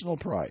personal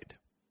pride.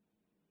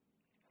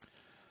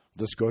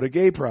 Let's go to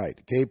gay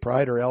pride. Gay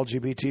pride, or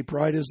LGBT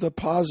pride, is the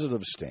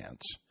positive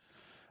stance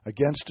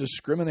against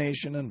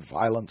discrimination and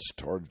violence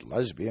toward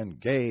lesbian,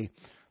 gay,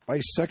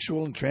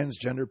 bisexual, and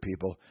transgender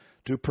people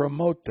to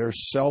promote their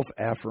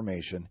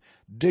self-affirmation,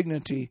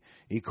 dignity,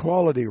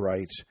 equality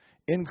rights,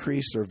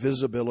 increase their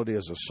visibility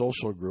as a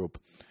social group,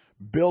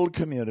 build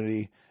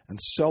community, and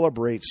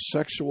celebrate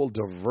sexual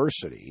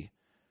diversity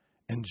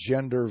and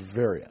gender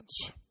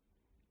variance.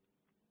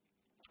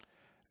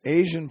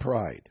 Asian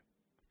pride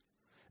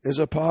is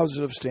a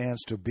positive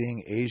stance to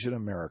being Asian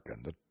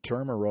American. The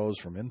term arose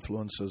from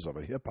influences of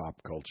a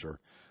hip-hop culture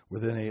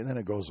within and then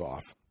it goes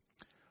off.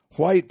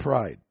 White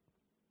pride.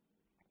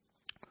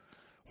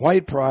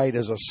 White pride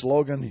is a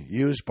slogan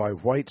used by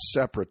white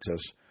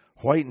separatists,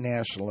 white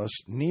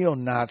nationalists,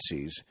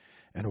 neo-Nazis,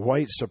 and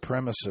white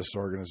supremacist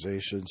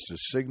organizations to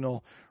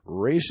signal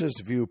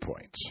racist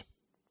viewpoints.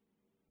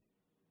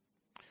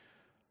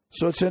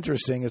 So it's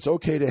interesting. It's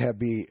okay to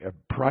be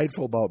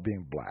prideful about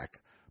being black,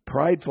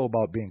 prideful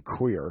about being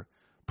queer,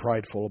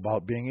 prideful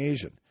about being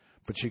Asian.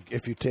 But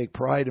if you take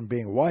pride in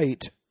being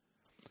white,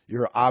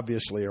 you're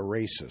obviously a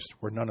racist,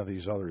 where none of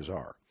these others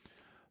are.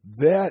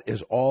 That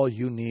is all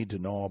you need to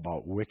know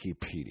about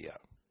Wikipedia.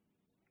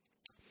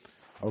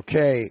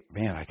 Okay,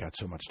 man, I got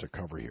so much to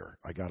cover here.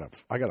 I gotta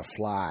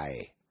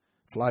fly,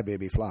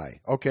 baby, fly.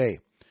 Okay.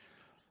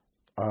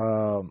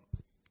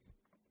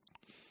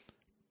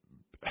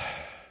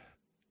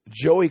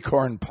 Joey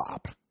Corn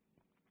Pop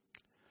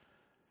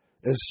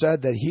has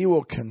said that he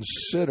will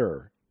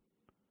consider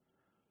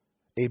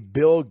a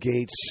Bill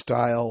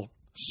Gates-style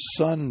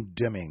sun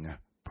dimming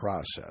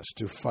process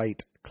to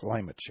fight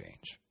climate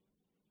change.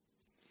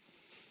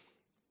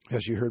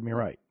 Yes, you heard me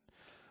right.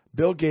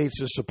 Bill Gates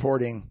is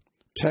supporting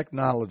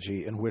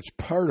technology in which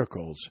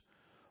particles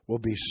will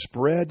be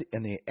spread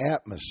in the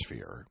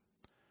atmosphere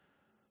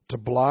to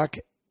block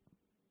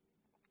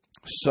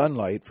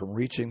sunlight from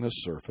reaching the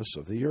surface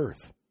of the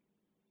earth.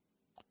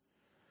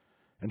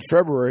 In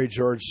February,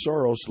 George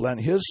Soros lent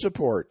his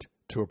support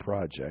to a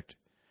project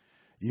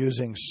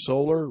using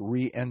solar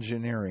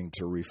re-engineering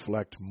to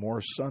reflect more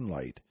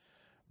sunlight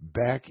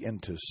back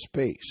into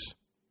space.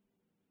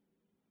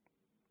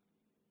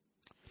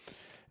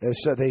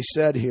 They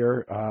said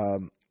here, I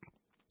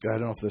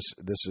don't know if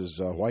this is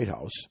White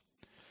House,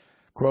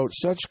 Quote,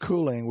 such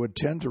cooling would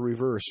tend to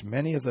reverse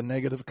many of the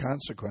negative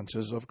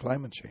consequences of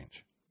climate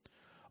change,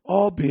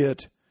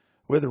 albeit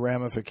with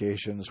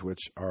ramifications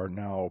which are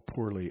now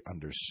poorly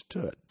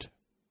understood.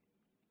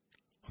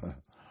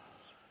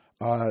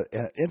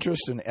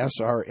 Interest in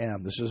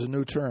SRM, this is a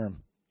new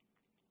term,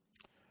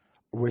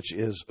 which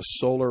is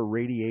solar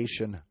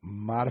radiation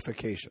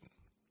modification,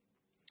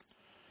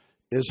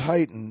 is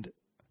heightened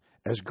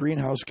as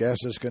greenhouse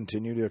gases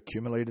continue to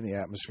accumulate in the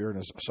atmosphere and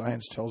as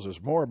science tells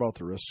us more about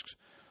the risks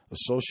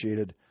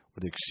associated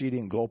with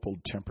exceeding global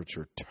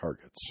temperature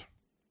targets.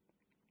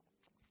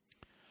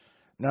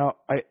 Now,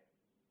 I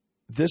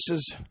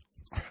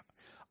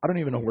don't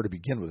even know where to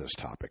begin with this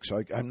topic,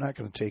 so I'm not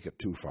going to take it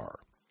too far.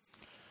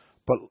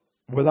 But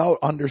without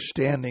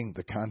understanding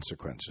the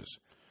consequences,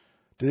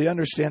 do they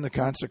understand the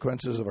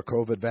consequences of a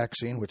COVID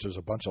vaccine, which is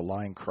a bunch of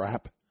lying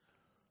crap?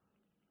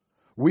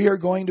 We are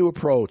going to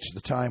approach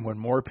the time when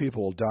more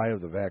people will die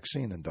of the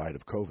vaccine than died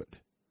of COVID.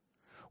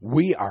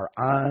 We are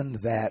on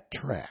that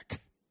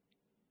track.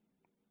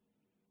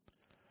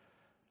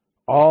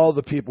 All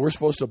the people, we're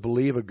supposed to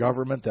believe a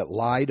government that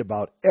lied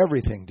about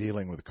everything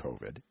dealing with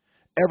COVID,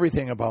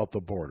 everything about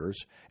the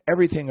borders,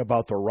 everything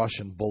about the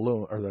Russian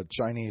balloon or the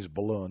Chinese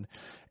balloon,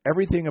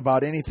 everything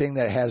about anything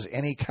that has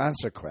any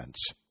consequence,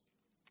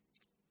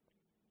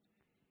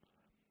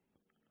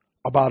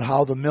 about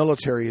how the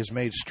military is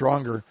made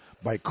stronger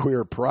by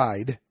queer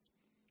pride,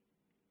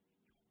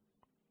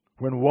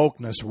 when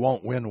wokeness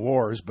won't win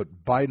wars,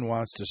 but Biden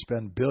wants to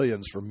spend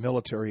billions for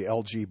military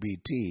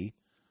LGBT,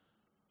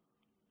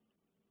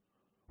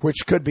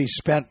 which could be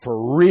spent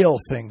for real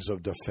things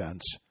of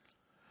defense,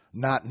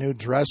 not new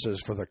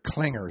dresses for the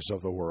clingers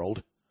of the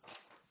world.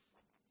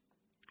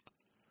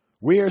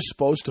 We are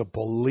supposed to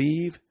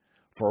believe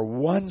for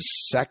 1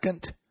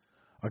 second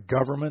a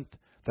government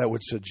that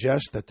would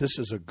suggest that this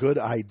is a good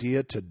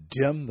idea to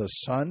dim the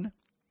sun?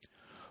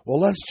 Well,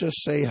 let's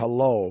just say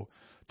hello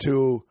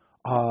to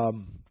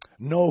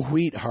no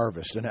wheat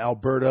harvest in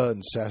Alberta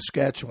and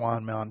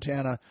Saskatchewan,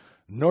 Montana,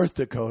 North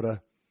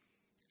Dakota,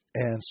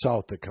 and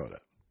South Dakota.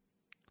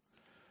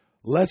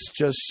 Let's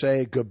just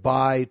say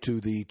goodbye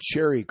to the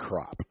cherry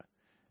crop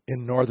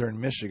in northern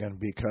Michigan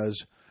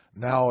because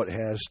now it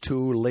has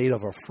too late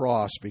of a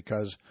frost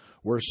because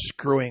we're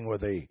screwing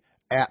with the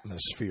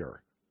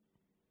atmosphere.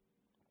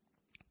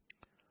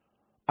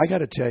 I got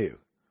to tell you,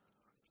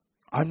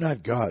 I'm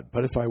not God,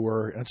 but if I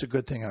were, and it's a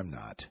good thing I'm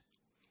not,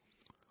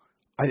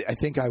 I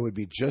think I would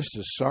be just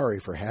as sorry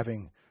for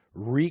having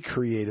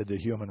recreated the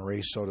human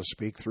race, so to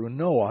speak, through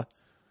Noah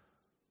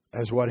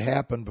as what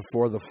happened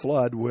before the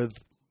flood with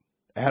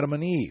Adam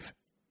and Eve.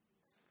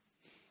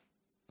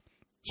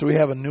 So we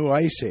have a new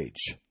ice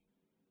age.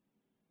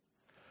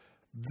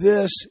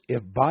 This,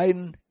 if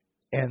Biden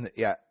and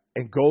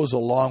goes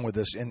along with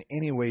this in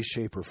any way,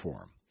 shape, or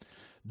form,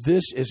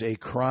 this is a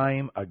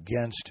crime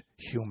against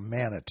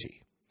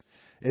humanity.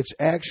 It's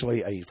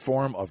actually a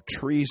form of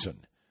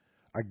treason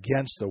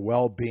against the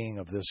well-being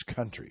of this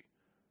country.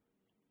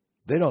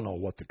 They don't know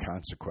what the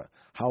consequence,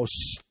 how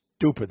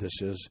stupid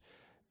this is.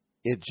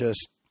 It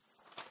just,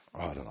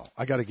 I don't know.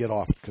 I got to get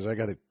off it because I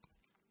got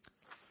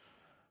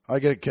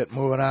to get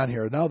moving on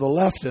here. Now the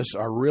leftists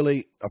are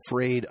really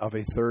afraid of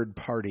a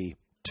third-party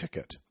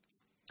ticket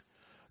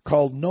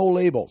called No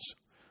Labels.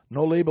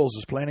 No Labels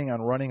is planning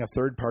on running a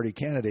third-party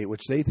candidate,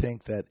 which they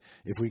think that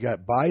if we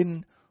got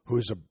Biden,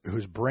 who's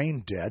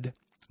brain dead,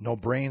 no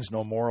brains,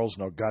 no morals,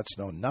 no guts,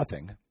 no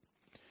nothing,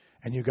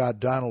 and you got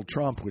Donald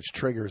Trump, which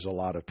triggers a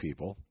lot of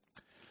people,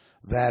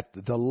 that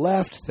the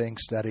left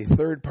thinks that a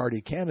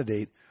third-party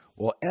candidate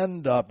will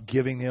end up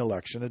giving the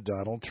election to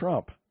Donald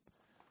Trump.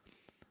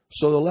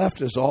 So the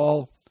left is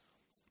all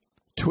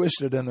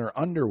twisted in their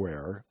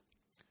underwear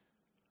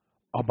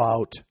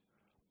about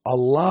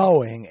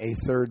allowing a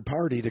third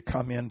party to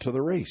come into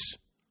the race.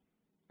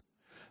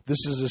 This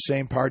is the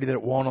same party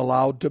that won't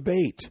allow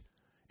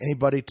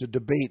anybody to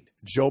debate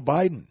Joe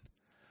Biden.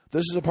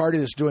 This is a party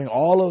that's doing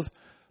all of,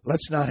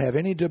 let's not have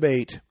any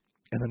debate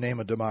in the name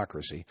of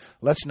democracy.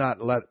 Let's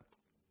not let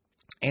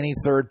any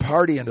third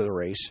party into the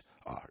race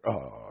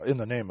in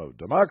the name of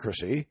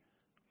democracy.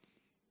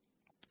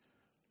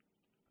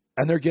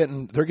 And they're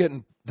getting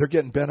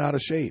bent out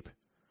of shape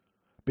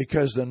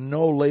because the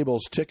No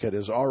Labels ticket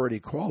is already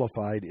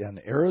qualified in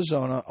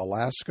Arizona,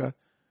 Alaska,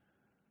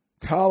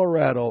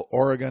 Colorado,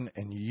 Oregon,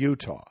 and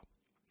Utah.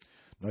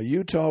 Now,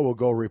 Utah will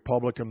go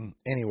Republican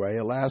anyway.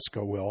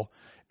 Alaska will.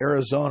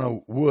 Arizona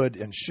would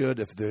and should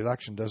if the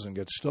election doesn't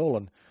get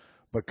stolen.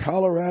 But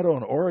Colorado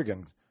and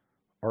Oregon,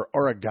 or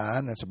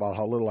Oregon, that's about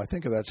how little I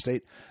think of that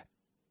state,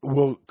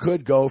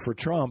 could go for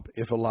Trump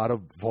if a lot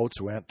of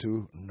votes went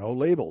to No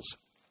Labels.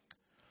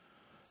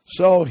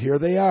 So here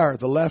they are,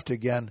 the left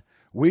again.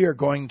 We are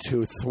going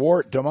to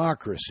thwart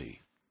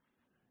democracy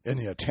in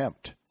the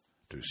attempt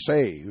to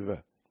save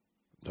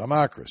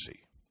democracy.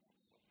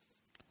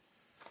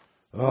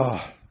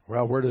 Well,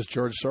 where does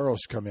George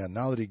Soros come in?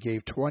 Now that he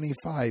gave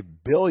 $25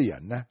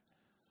 billion,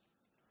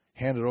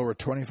 handed over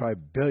 $25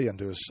 billion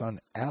to his son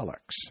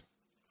Alex.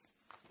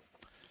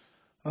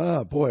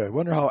 Oh, boy, I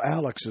wonder how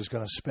Alex is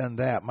going to spend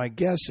that. My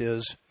guess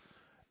is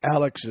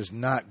Alex is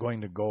not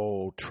going to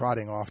go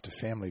trotting off to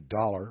Family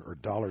Dollar or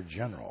Dollar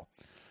General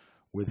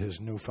with his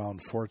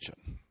newfound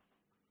fortune.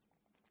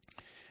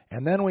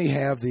 And then we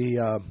have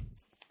the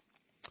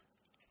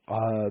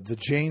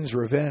Jane's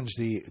Revenge,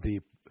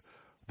 the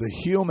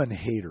human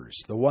haters,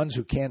 the ones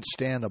who can't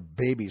stand a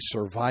baby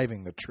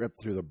surviving the trip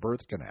through the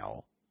birth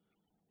canal,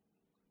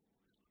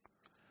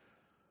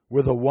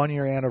 with a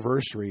 1-year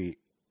anniversary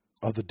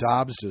of the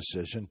Dobbs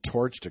decision,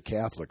 torched a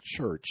Catholic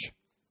church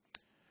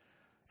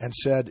and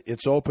said,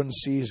 it's open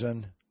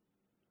season,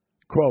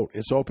 quote,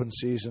 it's open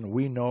season,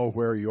 we know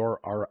where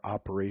our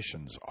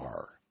operations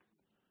are.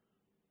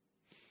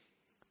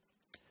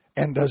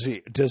 And does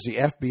the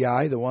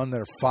FBI, the one that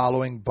are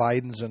following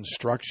Biden's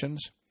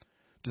instructions,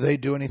 do they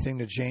do anything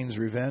to Jane's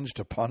Revenge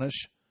to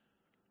punish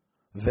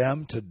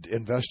them, to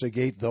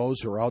investigate those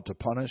who are out to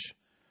punish,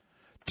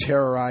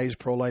 terrorize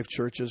pro-life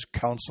churches,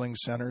 counseling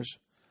centers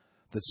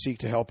that seek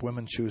to help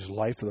women choose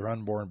life for their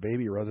unborn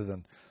baby rather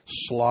than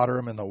slaughter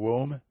them in the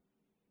womb?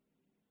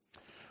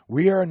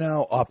 We are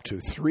now up to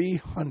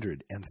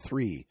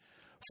 303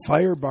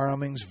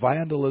 firebombings,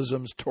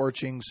 vandalisms,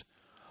 torchings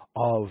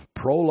of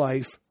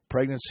pro-life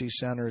pregnancy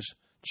centers,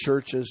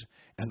 churches,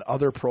 and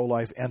other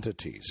pro-life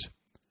entities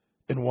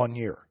in 1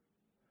 year.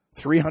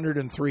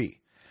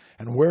 303.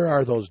 And where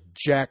are those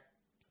I'm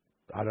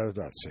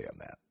not saying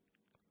that.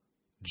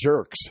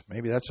 Jerks,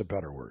 maybe that's a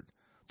better word.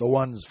 The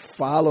ones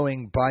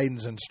following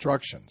Biden's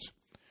instructions.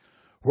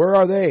 Where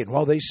are they?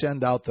 Well, they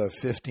send out the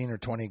 15 or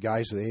 20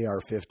 guys with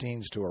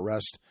AR-15s to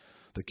arrest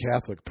the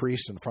Catholic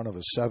priest in front of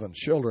his 7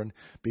 children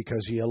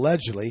because he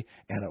allegedly,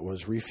 and it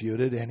was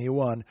refuted and he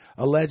won,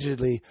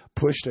 allegedly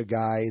pushed a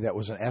guy that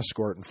was an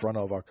escort in front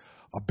of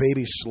a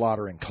baby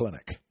slaughtering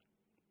clinic.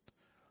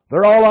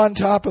 They're all on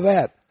top of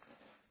that.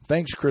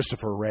 Thanks,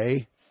 Christopher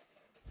Wray.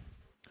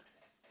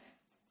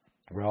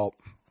 Well,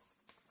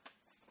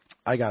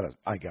 I got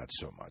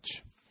so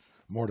much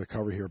more to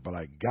cover here, but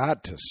I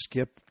got to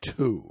skip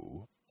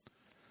to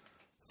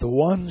the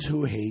ones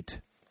who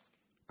hate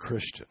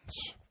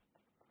Christians.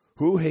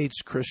 Who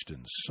hates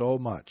Christians so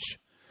much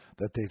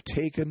that they've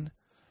taken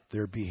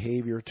their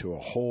behavior to a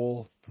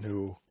whole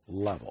new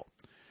level?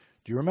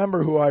 Do you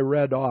remember who I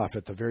read off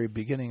at the very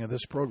beginning of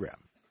this program?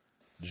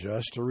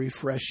 Just to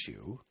refresh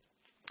you,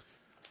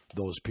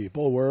 those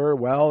people were,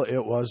 well,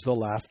 it was the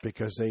left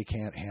because they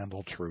can't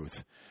handle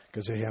truth,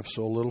 because they have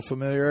so little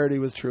familiarity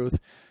with truth.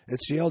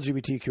 It's the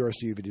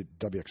LGBTQ,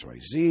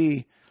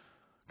 WXYZ,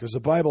 because the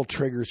Bible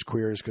triggers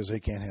queers because they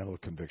can't handle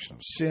conviction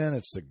of sin.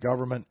 It's the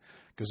government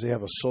because they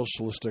have a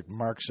socialistic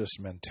Marxist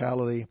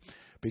mentality,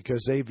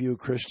 because they view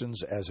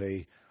Christians as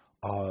a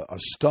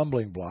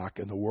stumbling block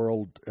in the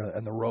world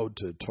and the road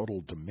to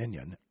total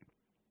dominion.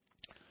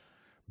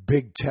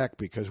 Big tech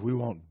because we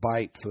won't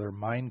bite for their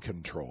mind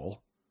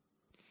control,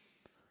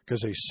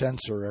 because they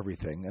censor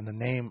everything. In the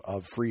name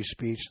of free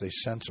speech, they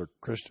censor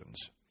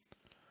Christians.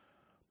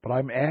 But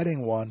I'm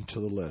adding one to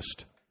the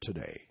list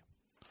today.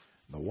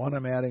 The one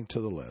I'm adding to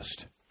the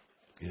list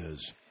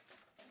is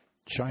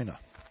China.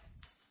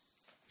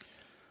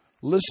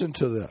 Listen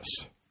to this.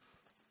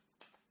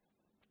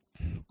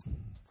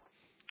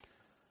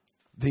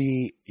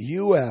 The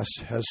U.S.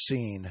 has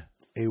seen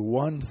a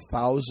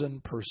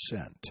 1,000%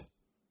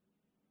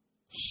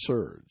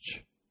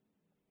 surge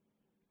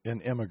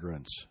in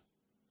immigrants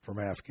from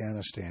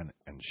Afghanistan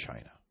and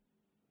China.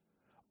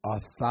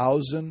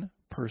 1,000%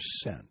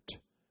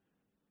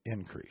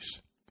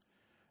 increase.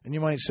 And you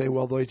might say,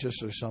 well, there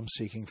just are some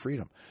seeking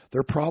freedom.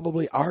 There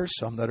probably are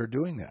some that are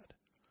doing that.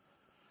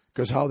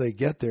 Because how they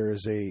get there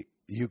is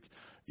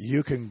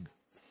you can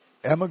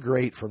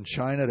emigrate from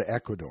China to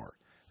Ecuador.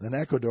 Then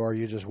Ecuador,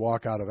 you just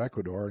walk out of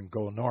Ecuador and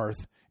go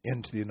north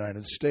into the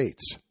United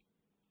States.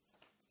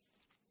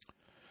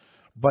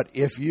 But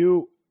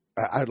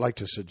I'd like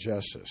to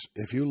suggest this.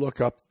 If you look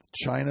up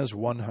China's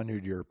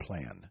 100-year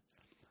plan,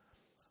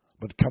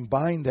 but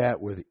combine that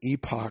with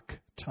Epoch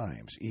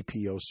Times,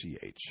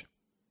 EPOCH,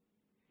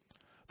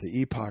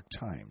 the Epoch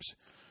Times,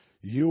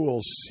 you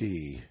will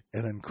see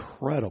an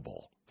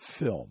incredible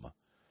film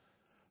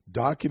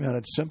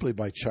documented simply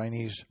by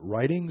Chinese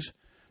writings,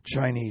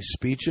 Chinese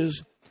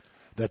speeches,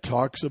 that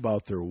talks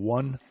about their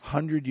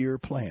 100-year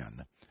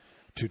plan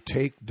to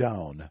take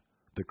down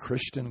the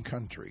Christian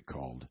country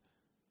called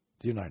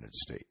the United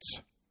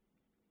States.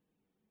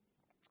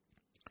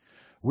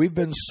 We've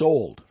been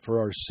sold for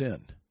our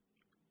sin.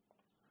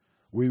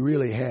 We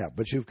really have.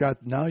 But you've got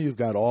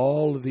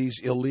all of these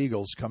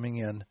illegals coming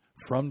in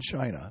from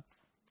China.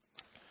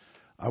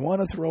 I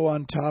want to throw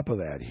on top of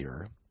that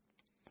here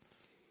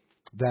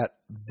that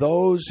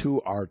those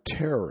who are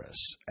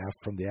terrorists,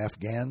 from the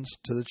Afghans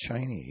to the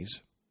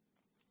Chinese,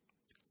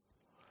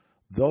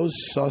 those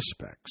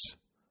suspects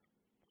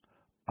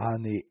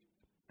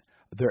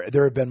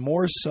there have been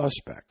more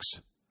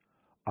suspects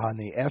on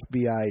the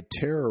FBI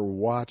terror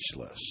watch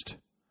list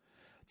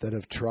that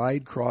have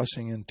tried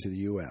crossing into the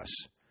U.S.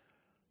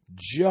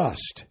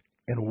 just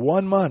in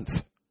 1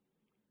 month.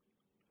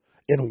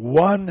 In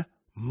 1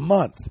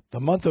 month, the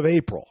month of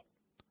April,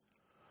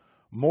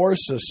 more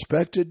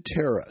suspected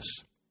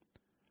terrorists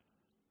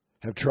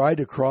have tried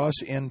to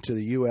cross into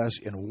the U.S.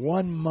 in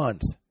 1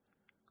 month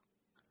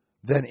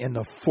than in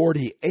the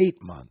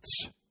 48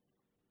 months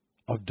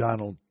of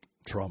Donald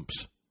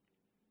Trump's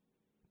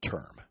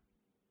term.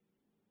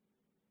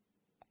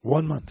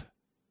 1 month.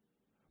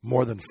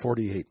 More than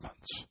 48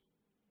 months.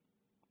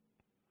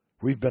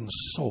 We've been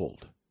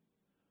sold.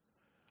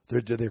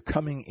 They're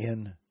coming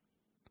in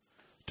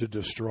to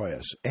destroy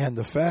us. And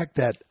the fact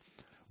that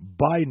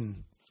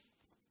Biden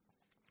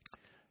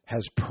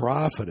has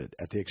profited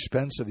at the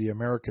expense of the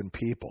American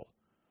people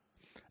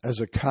as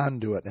a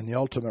conduit and the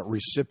ultimate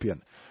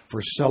recipient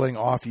for selling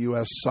off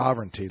U.S.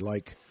 sovereignty,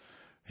 like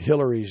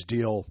Hillary's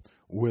deal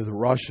with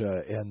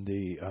Russia and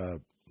the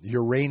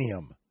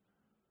uranium.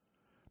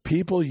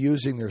 People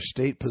using their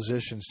state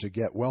positions to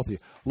get wealthy.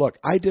 Look,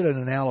 I did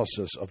an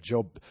analysis of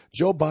Joe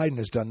Biden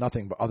has done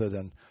nothing but other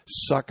than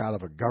suck out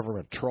of a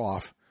government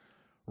trough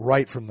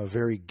right from the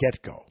very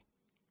get-go.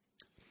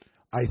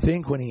 I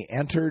think when he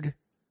entered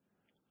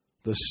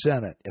the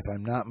Senate, if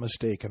I'm not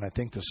mistaken, I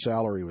think the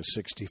salary was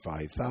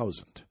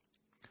 $65,000.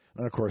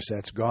 And, of course,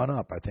 that's gone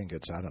up. I think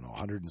it's,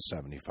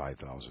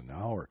 $175,000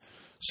 now or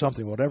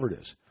something, whatever it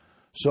is.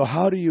 So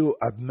how do you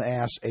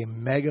amass a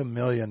mega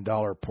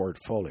million-dollar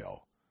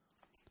portfolio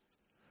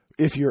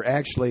if you're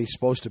actually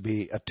supposed to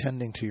be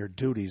attending to your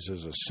duties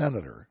as a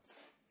senator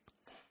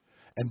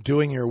and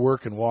doing your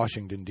work in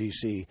Washington,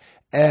 D.C.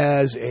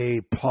 as a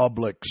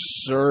public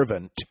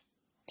servant,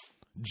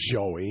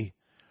 Joey?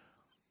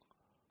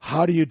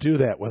 How do you do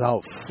that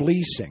without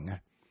fleecing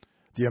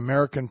the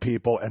American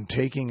people and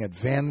taking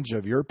advantage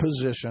of your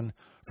position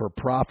for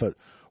profit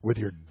with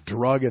your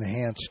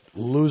drug-enhanced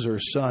loser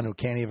son who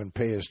can't even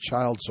pay his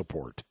child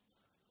support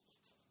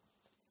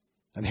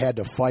and had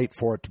to fight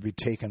for it to be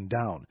taken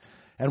down?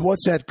 And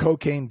what's that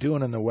cocaine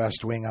doing in the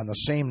West Wing on the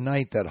same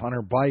night that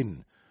Hunter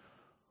Biden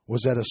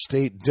was at a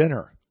state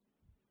dinner?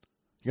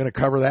 You going to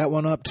cover that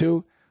one up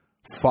too?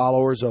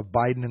 Followers of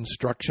Biden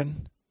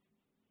instruction?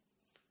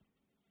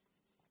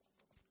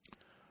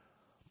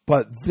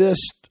 But this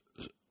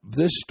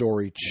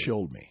story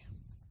chilled me.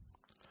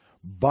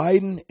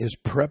 Biden is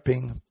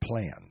prepping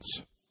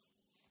plans.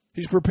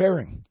 He's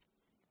preparing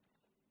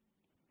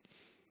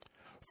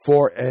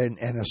for an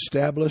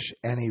establish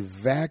an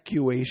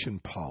evacuation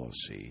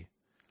policy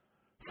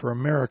for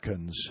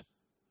Americans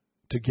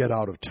to get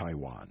out of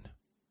Taiwan.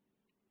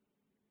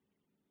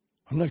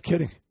 I'm not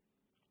kidding.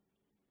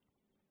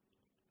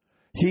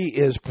 He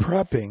is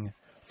prepping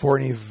for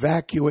an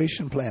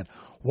evacuation plan.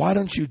 Why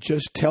don't you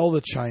just tell the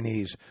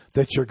Chinese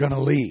that you're going to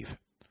leave?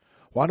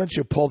 Why don't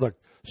you pull the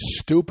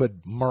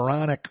stupid,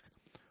 moronic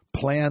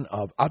plan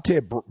of, I'll tell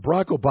you,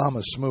 Barack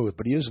Obama's smooth,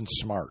 but he isn't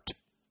smart.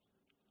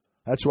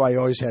 That's why he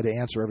always had to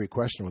answer every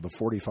question with a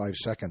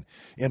 45-second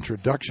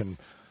introduction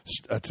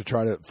to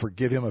try to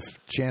give him a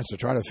chance to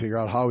try to figure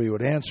out how he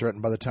would answer it.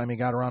 And by the time he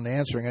got around to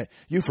answering it,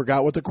 you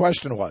forgot what the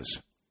question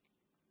was.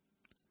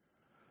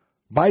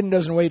 Biden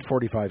doesn't wait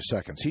 45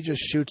 seconds. He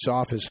just shoots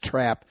off his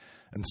trap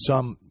and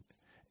some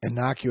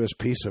innocuous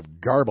piece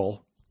of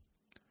garble.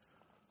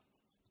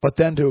 But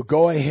then to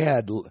go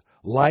ahead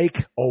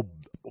like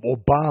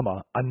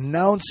Obama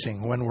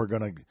announcing when we're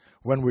going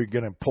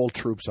to pull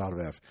troops out of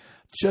Afghanistan.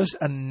 Just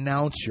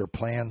announce your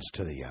plans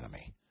to the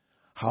enemy.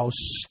 How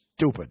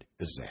stupid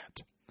is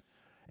that?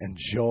 And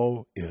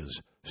Joe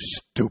is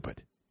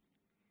stupid.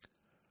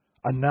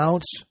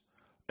 Announce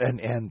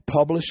and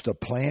publish the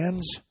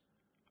plans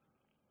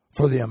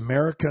for the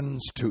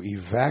Americans to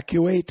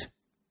evacuate?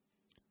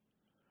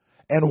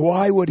 And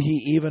why would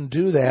he even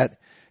do that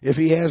if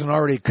he hasn't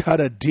already cut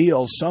a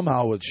deal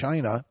somehow with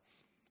China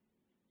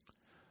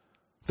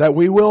that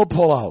we will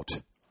pull out?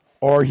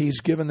 Or he's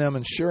given them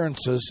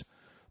assurances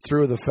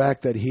through the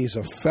fact that he's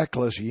a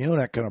feckless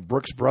eunuch in a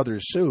Brooks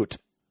Brothers suit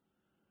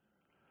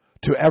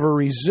to ever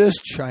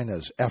resist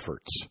China's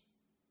efforts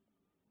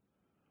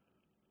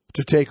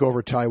to take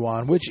over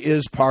Taiwan, which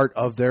is part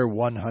of their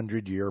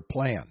 100-year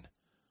plan.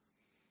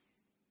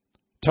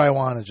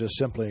 Taiwan is just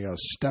simply a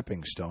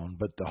stepping stone,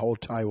 but the whole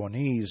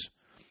Taiwanese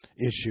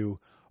issue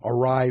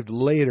arrived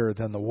later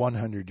than the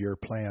 100-year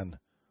plan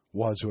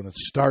was when it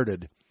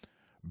started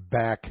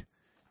back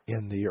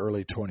in the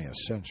early 20th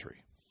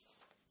century.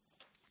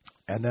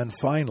 And then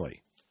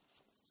finally,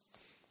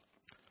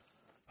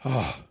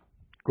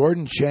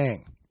 Gordon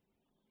Chang.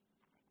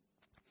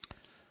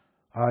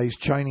 He's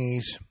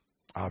Chinese,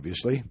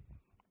 obviously.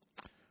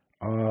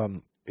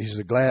 He's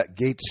a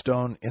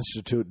Gatestone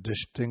Institute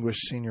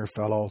Distinguished Senior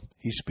Fellow.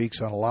 He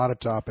speaks on a lot of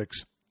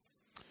topics,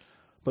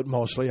 but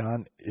mostly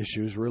on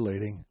issues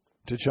relating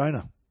to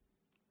China.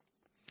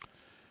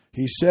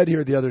 He said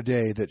here the other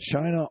day that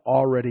China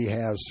already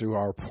has, through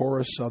our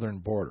porous southern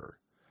border,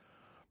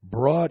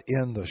 brought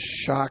in the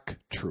shock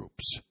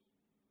troops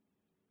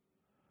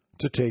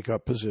to take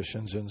up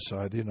positions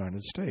inside the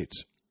United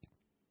States.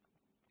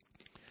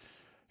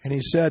 And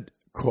he said,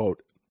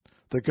 quote,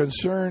 "The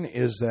concern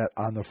is that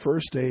on the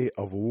first day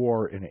of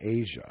war in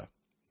Asia,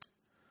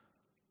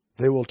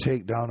 they will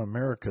take down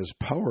America's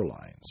power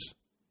lines."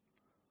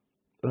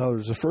 In other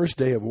words, the first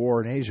day of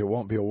war in Asia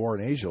won't be a war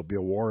in Asia, it'll be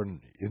a war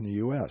in the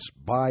U.S.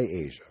 by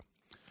Asia.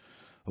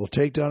 They'll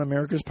take down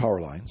America's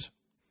power lines,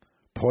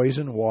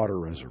 poison water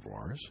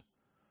reservoirs,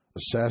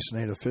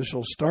 assassinate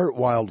officials, start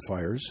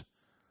wildfires,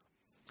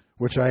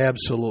 which I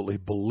absolutely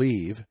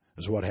believe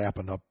is what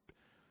happened up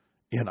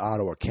in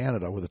Ottawa,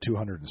 Canada, with the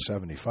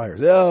 270 fires.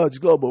 Oh, it's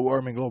global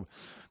warming.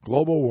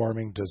 Global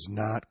warming is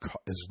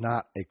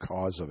not a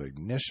cause of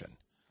ignition,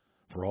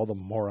 for all the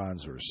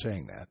morons who are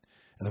saying that.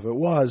 And if it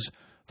was,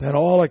 then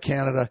all of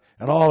Canada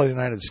and all of the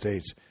United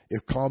States,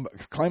 if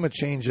climate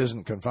change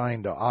isn't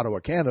confined to Ottawa,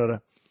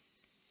 Canada,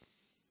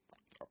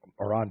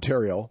 or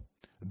Ontario,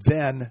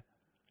 then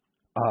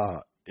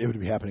it would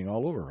be happening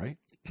all over, right?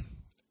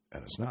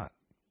 And it's not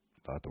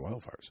the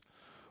wildfires.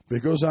 But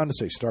it goes on to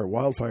say, start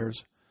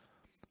wildfires,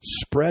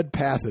 spread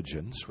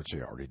pathogens, which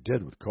they already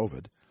did with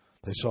COVID.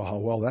 They saw how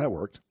well that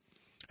worked,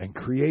 and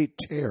create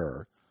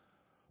terror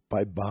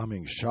by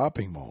bombing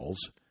shopping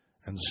malls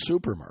and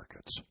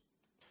supermarkets.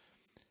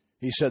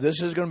 He said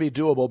this is going to be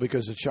doable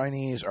because the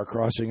Chinese are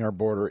crossing our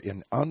border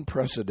in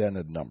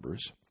unprecedented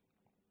numbers.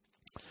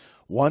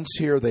 Once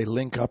here, they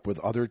link up with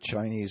other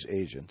Chinese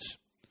agents.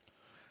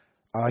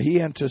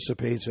 He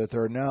anticipates that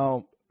there are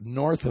now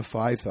north of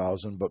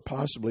 5,000, but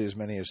possibly as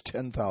many as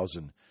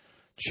 10,000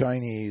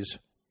 Chinese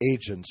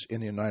agents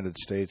in the United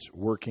States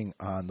working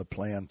on the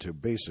plan to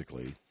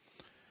basically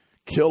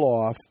kill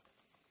off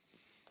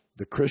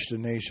the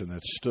Christian nation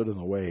that stood in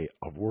the way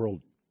of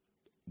world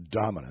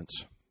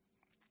dominance.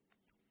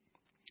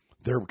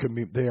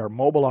 They are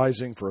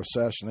mobilizing for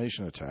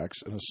assassination attacks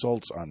and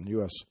assaults on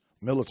U.S.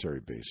 military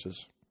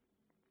bases.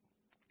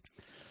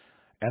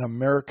 And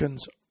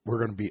Americans, we're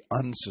going to be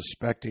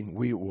unsuspecting.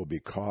 We will be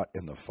caught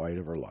in the fight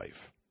of our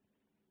life.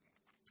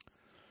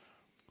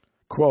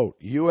 Quote,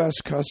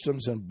 U.S.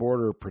 Customs and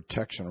Border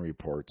Protection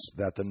reports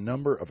that the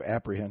number of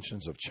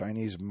apprehensions of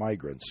Chinese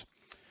migrants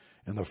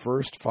in the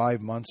first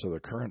 5 months of the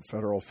current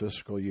federal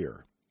fiscal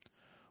year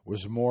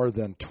was more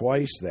than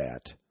twice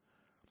that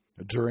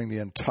during the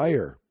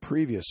entire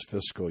previous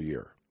fiscal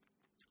year.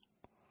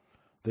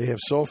 They have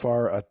so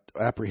far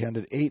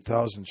apprehended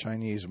 8,000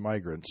 Chinese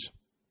migrants,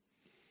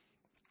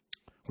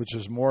 which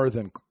is more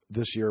than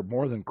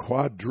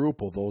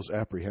quadruple those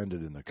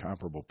apprehended in the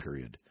comparable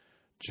period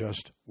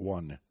just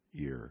 1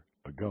 year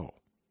ago.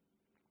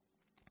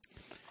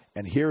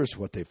 And here's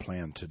what they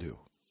plan to do.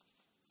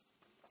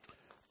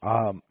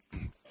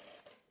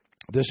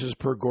 This is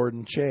per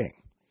Gordon Chang.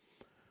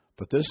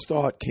 But this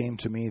thought came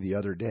to me the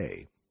other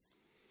day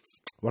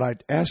when I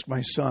asked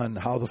my son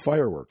how the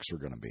fireworks were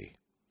going to be.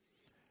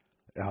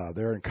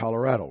 They're in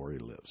Colorado where he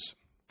lives.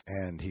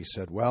 And he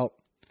said, well,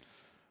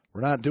 we're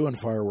not doing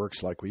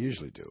fireworks like we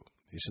usually do.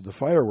 He said, the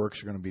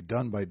fireworks are going to be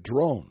done by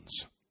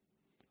drones.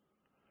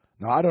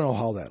 Now, I don't know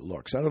how that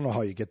looks. I don't know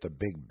how you get the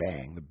big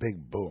bang, the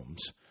big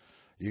booms,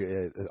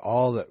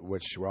 all that,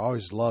 which we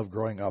always loved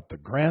growing up, the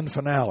grand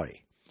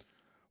finale,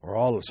 where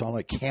all it sounded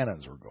like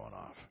cannons were going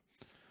off.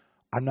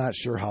 I'm not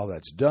sure how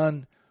that's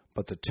done,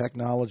 but the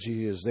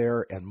technology is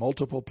there, and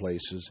multiple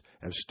places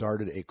have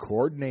started a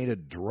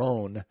coordinated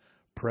drone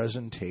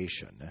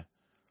presentation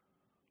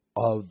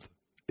of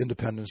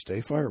Independence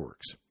Day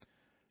fireworks.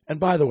 And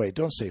by the way,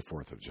 don't say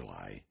 4th of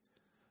July.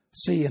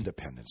 Say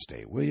Independence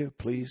Day, will you,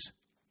 please?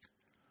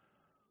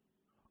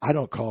 I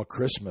don't call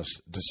Christmas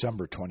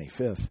December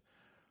 25th.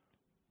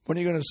 What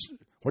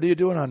are you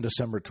doing on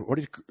December? What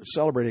are you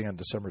celebrating on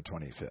December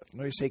 25th?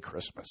 No, you say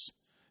Christmas.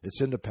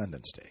 It's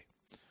Independence Day.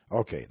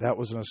 Okay, that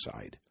was an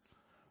aside.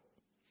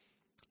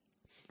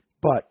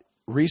 But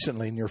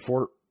recently near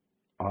Fort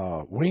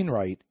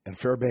Wainwright in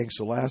Fairbanks,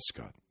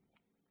 Alaska,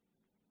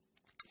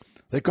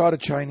 they caught a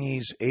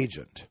Chinese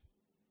agent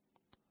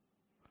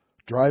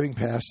driving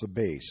past the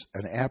base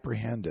and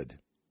apprehended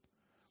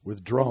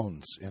with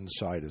drones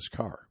inside his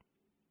car.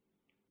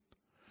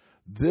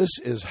 This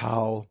is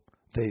how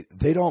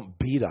they don't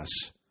beat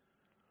us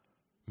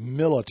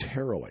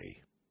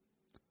militarily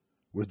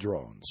with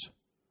drones,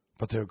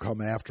 but they'll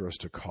come after us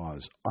to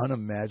cause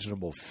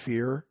unimaginable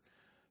fear,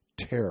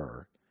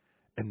 terror,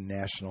 and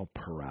national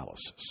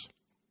paralysis.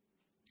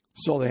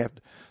 So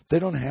they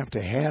don't have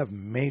to have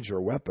major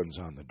weapons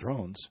on the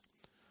drones.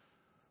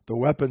 The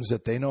weapons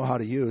that they know how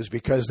to use,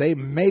 because they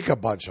make a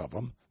bunch of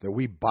them that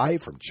we buy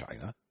from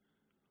China.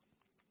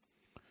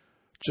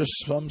 Just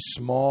some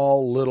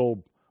small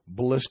little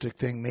ballistic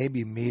thing,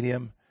 maybe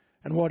medium.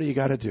 And what do you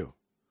got to do?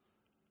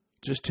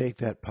 Just take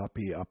that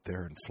puppy up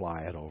there and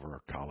fly it over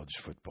a college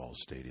football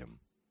stadium.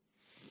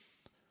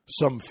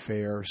 Some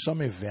fair, some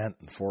event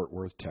in Fort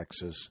Worth,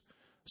 Texas,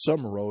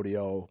 some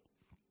rodeo,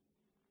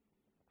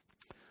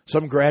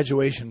 some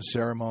graduation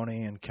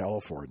ceremony in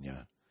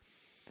California.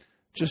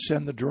 Just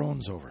send the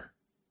drones over.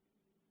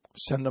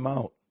 Send them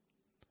out.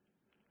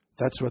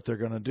 That's what they're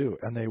going to do.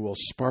 And they will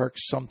spark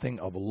something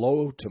of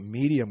low to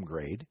medium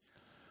grade.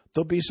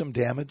 There'll be some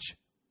damage.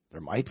 There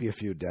might be a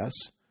few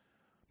deaths.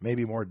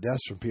 Maybe more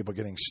deaths from people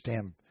getting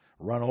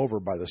run over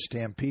by the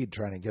stampede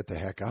trying to get the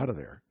heck out of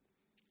there.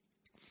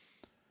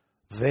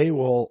 They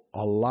will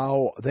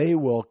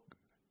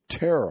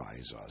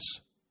terrorize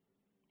us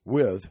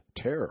with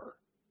terror.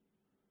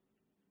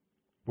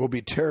 We'll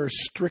be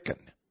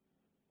terror-stricken.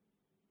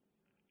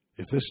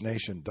 if this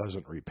nation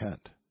doesn't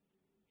repent.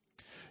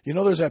 You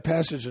know, there's that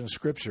passage in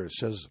Scripture. It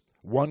says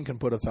 1 can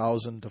put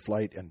 1,000 to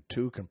flight and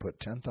 2 can put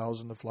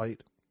 10,000 to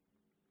flight.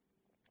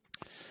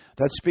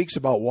 That speaks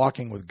about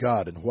walking with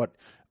God and what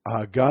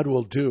God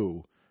will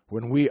do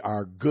when we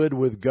are good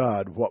with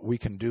God, what we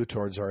can do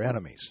towards our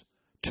enemies.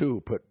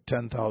 2 put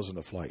 10,000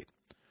 to flight.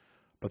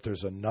 But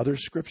there's another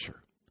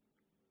Scripture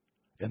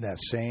in that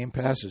same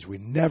passage. We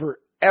never,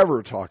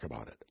 ever talk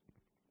about it.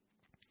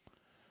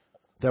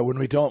 That when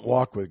we don't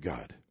walk with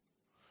God,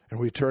 and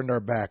we turned our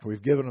back,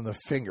 we've given him the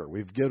finger,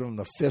 we've given him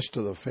the fist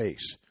to the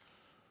face,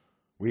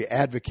 we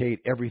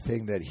advocate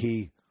everything that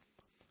he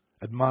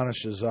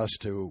admonishes us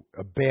to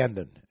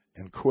abandon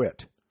and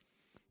quit,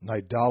 and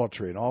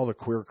idolatry and all the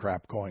queer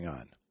crap going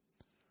on.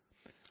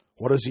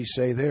 What does he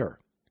say there?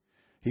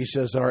 He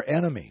says that our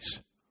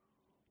enemies,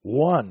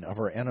 one of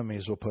our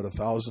enemies will put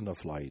 1,000 to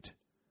flight,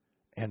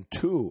 and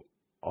 2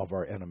 of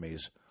our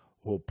enemies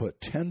will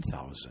put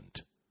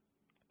 10,000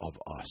 of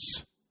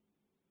us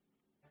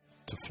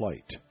to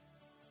flight.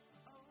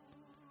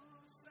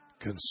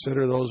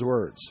 Consider those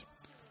words.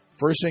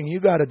 First thing you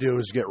got to do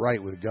is get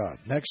right with God.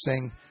 Next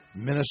thing,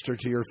 minister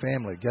to your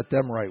family. Get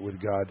them right with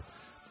God.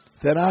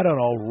 Then, I don't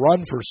know,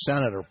 run for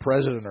Senate or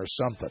President or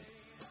something.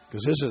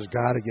 Because this has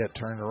got to get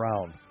turned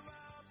around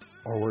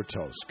or we're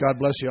toast. God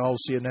bless you all.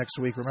 See you next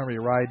week. Remember, you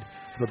ride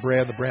for the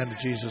brand of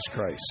Jesus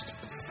Christ.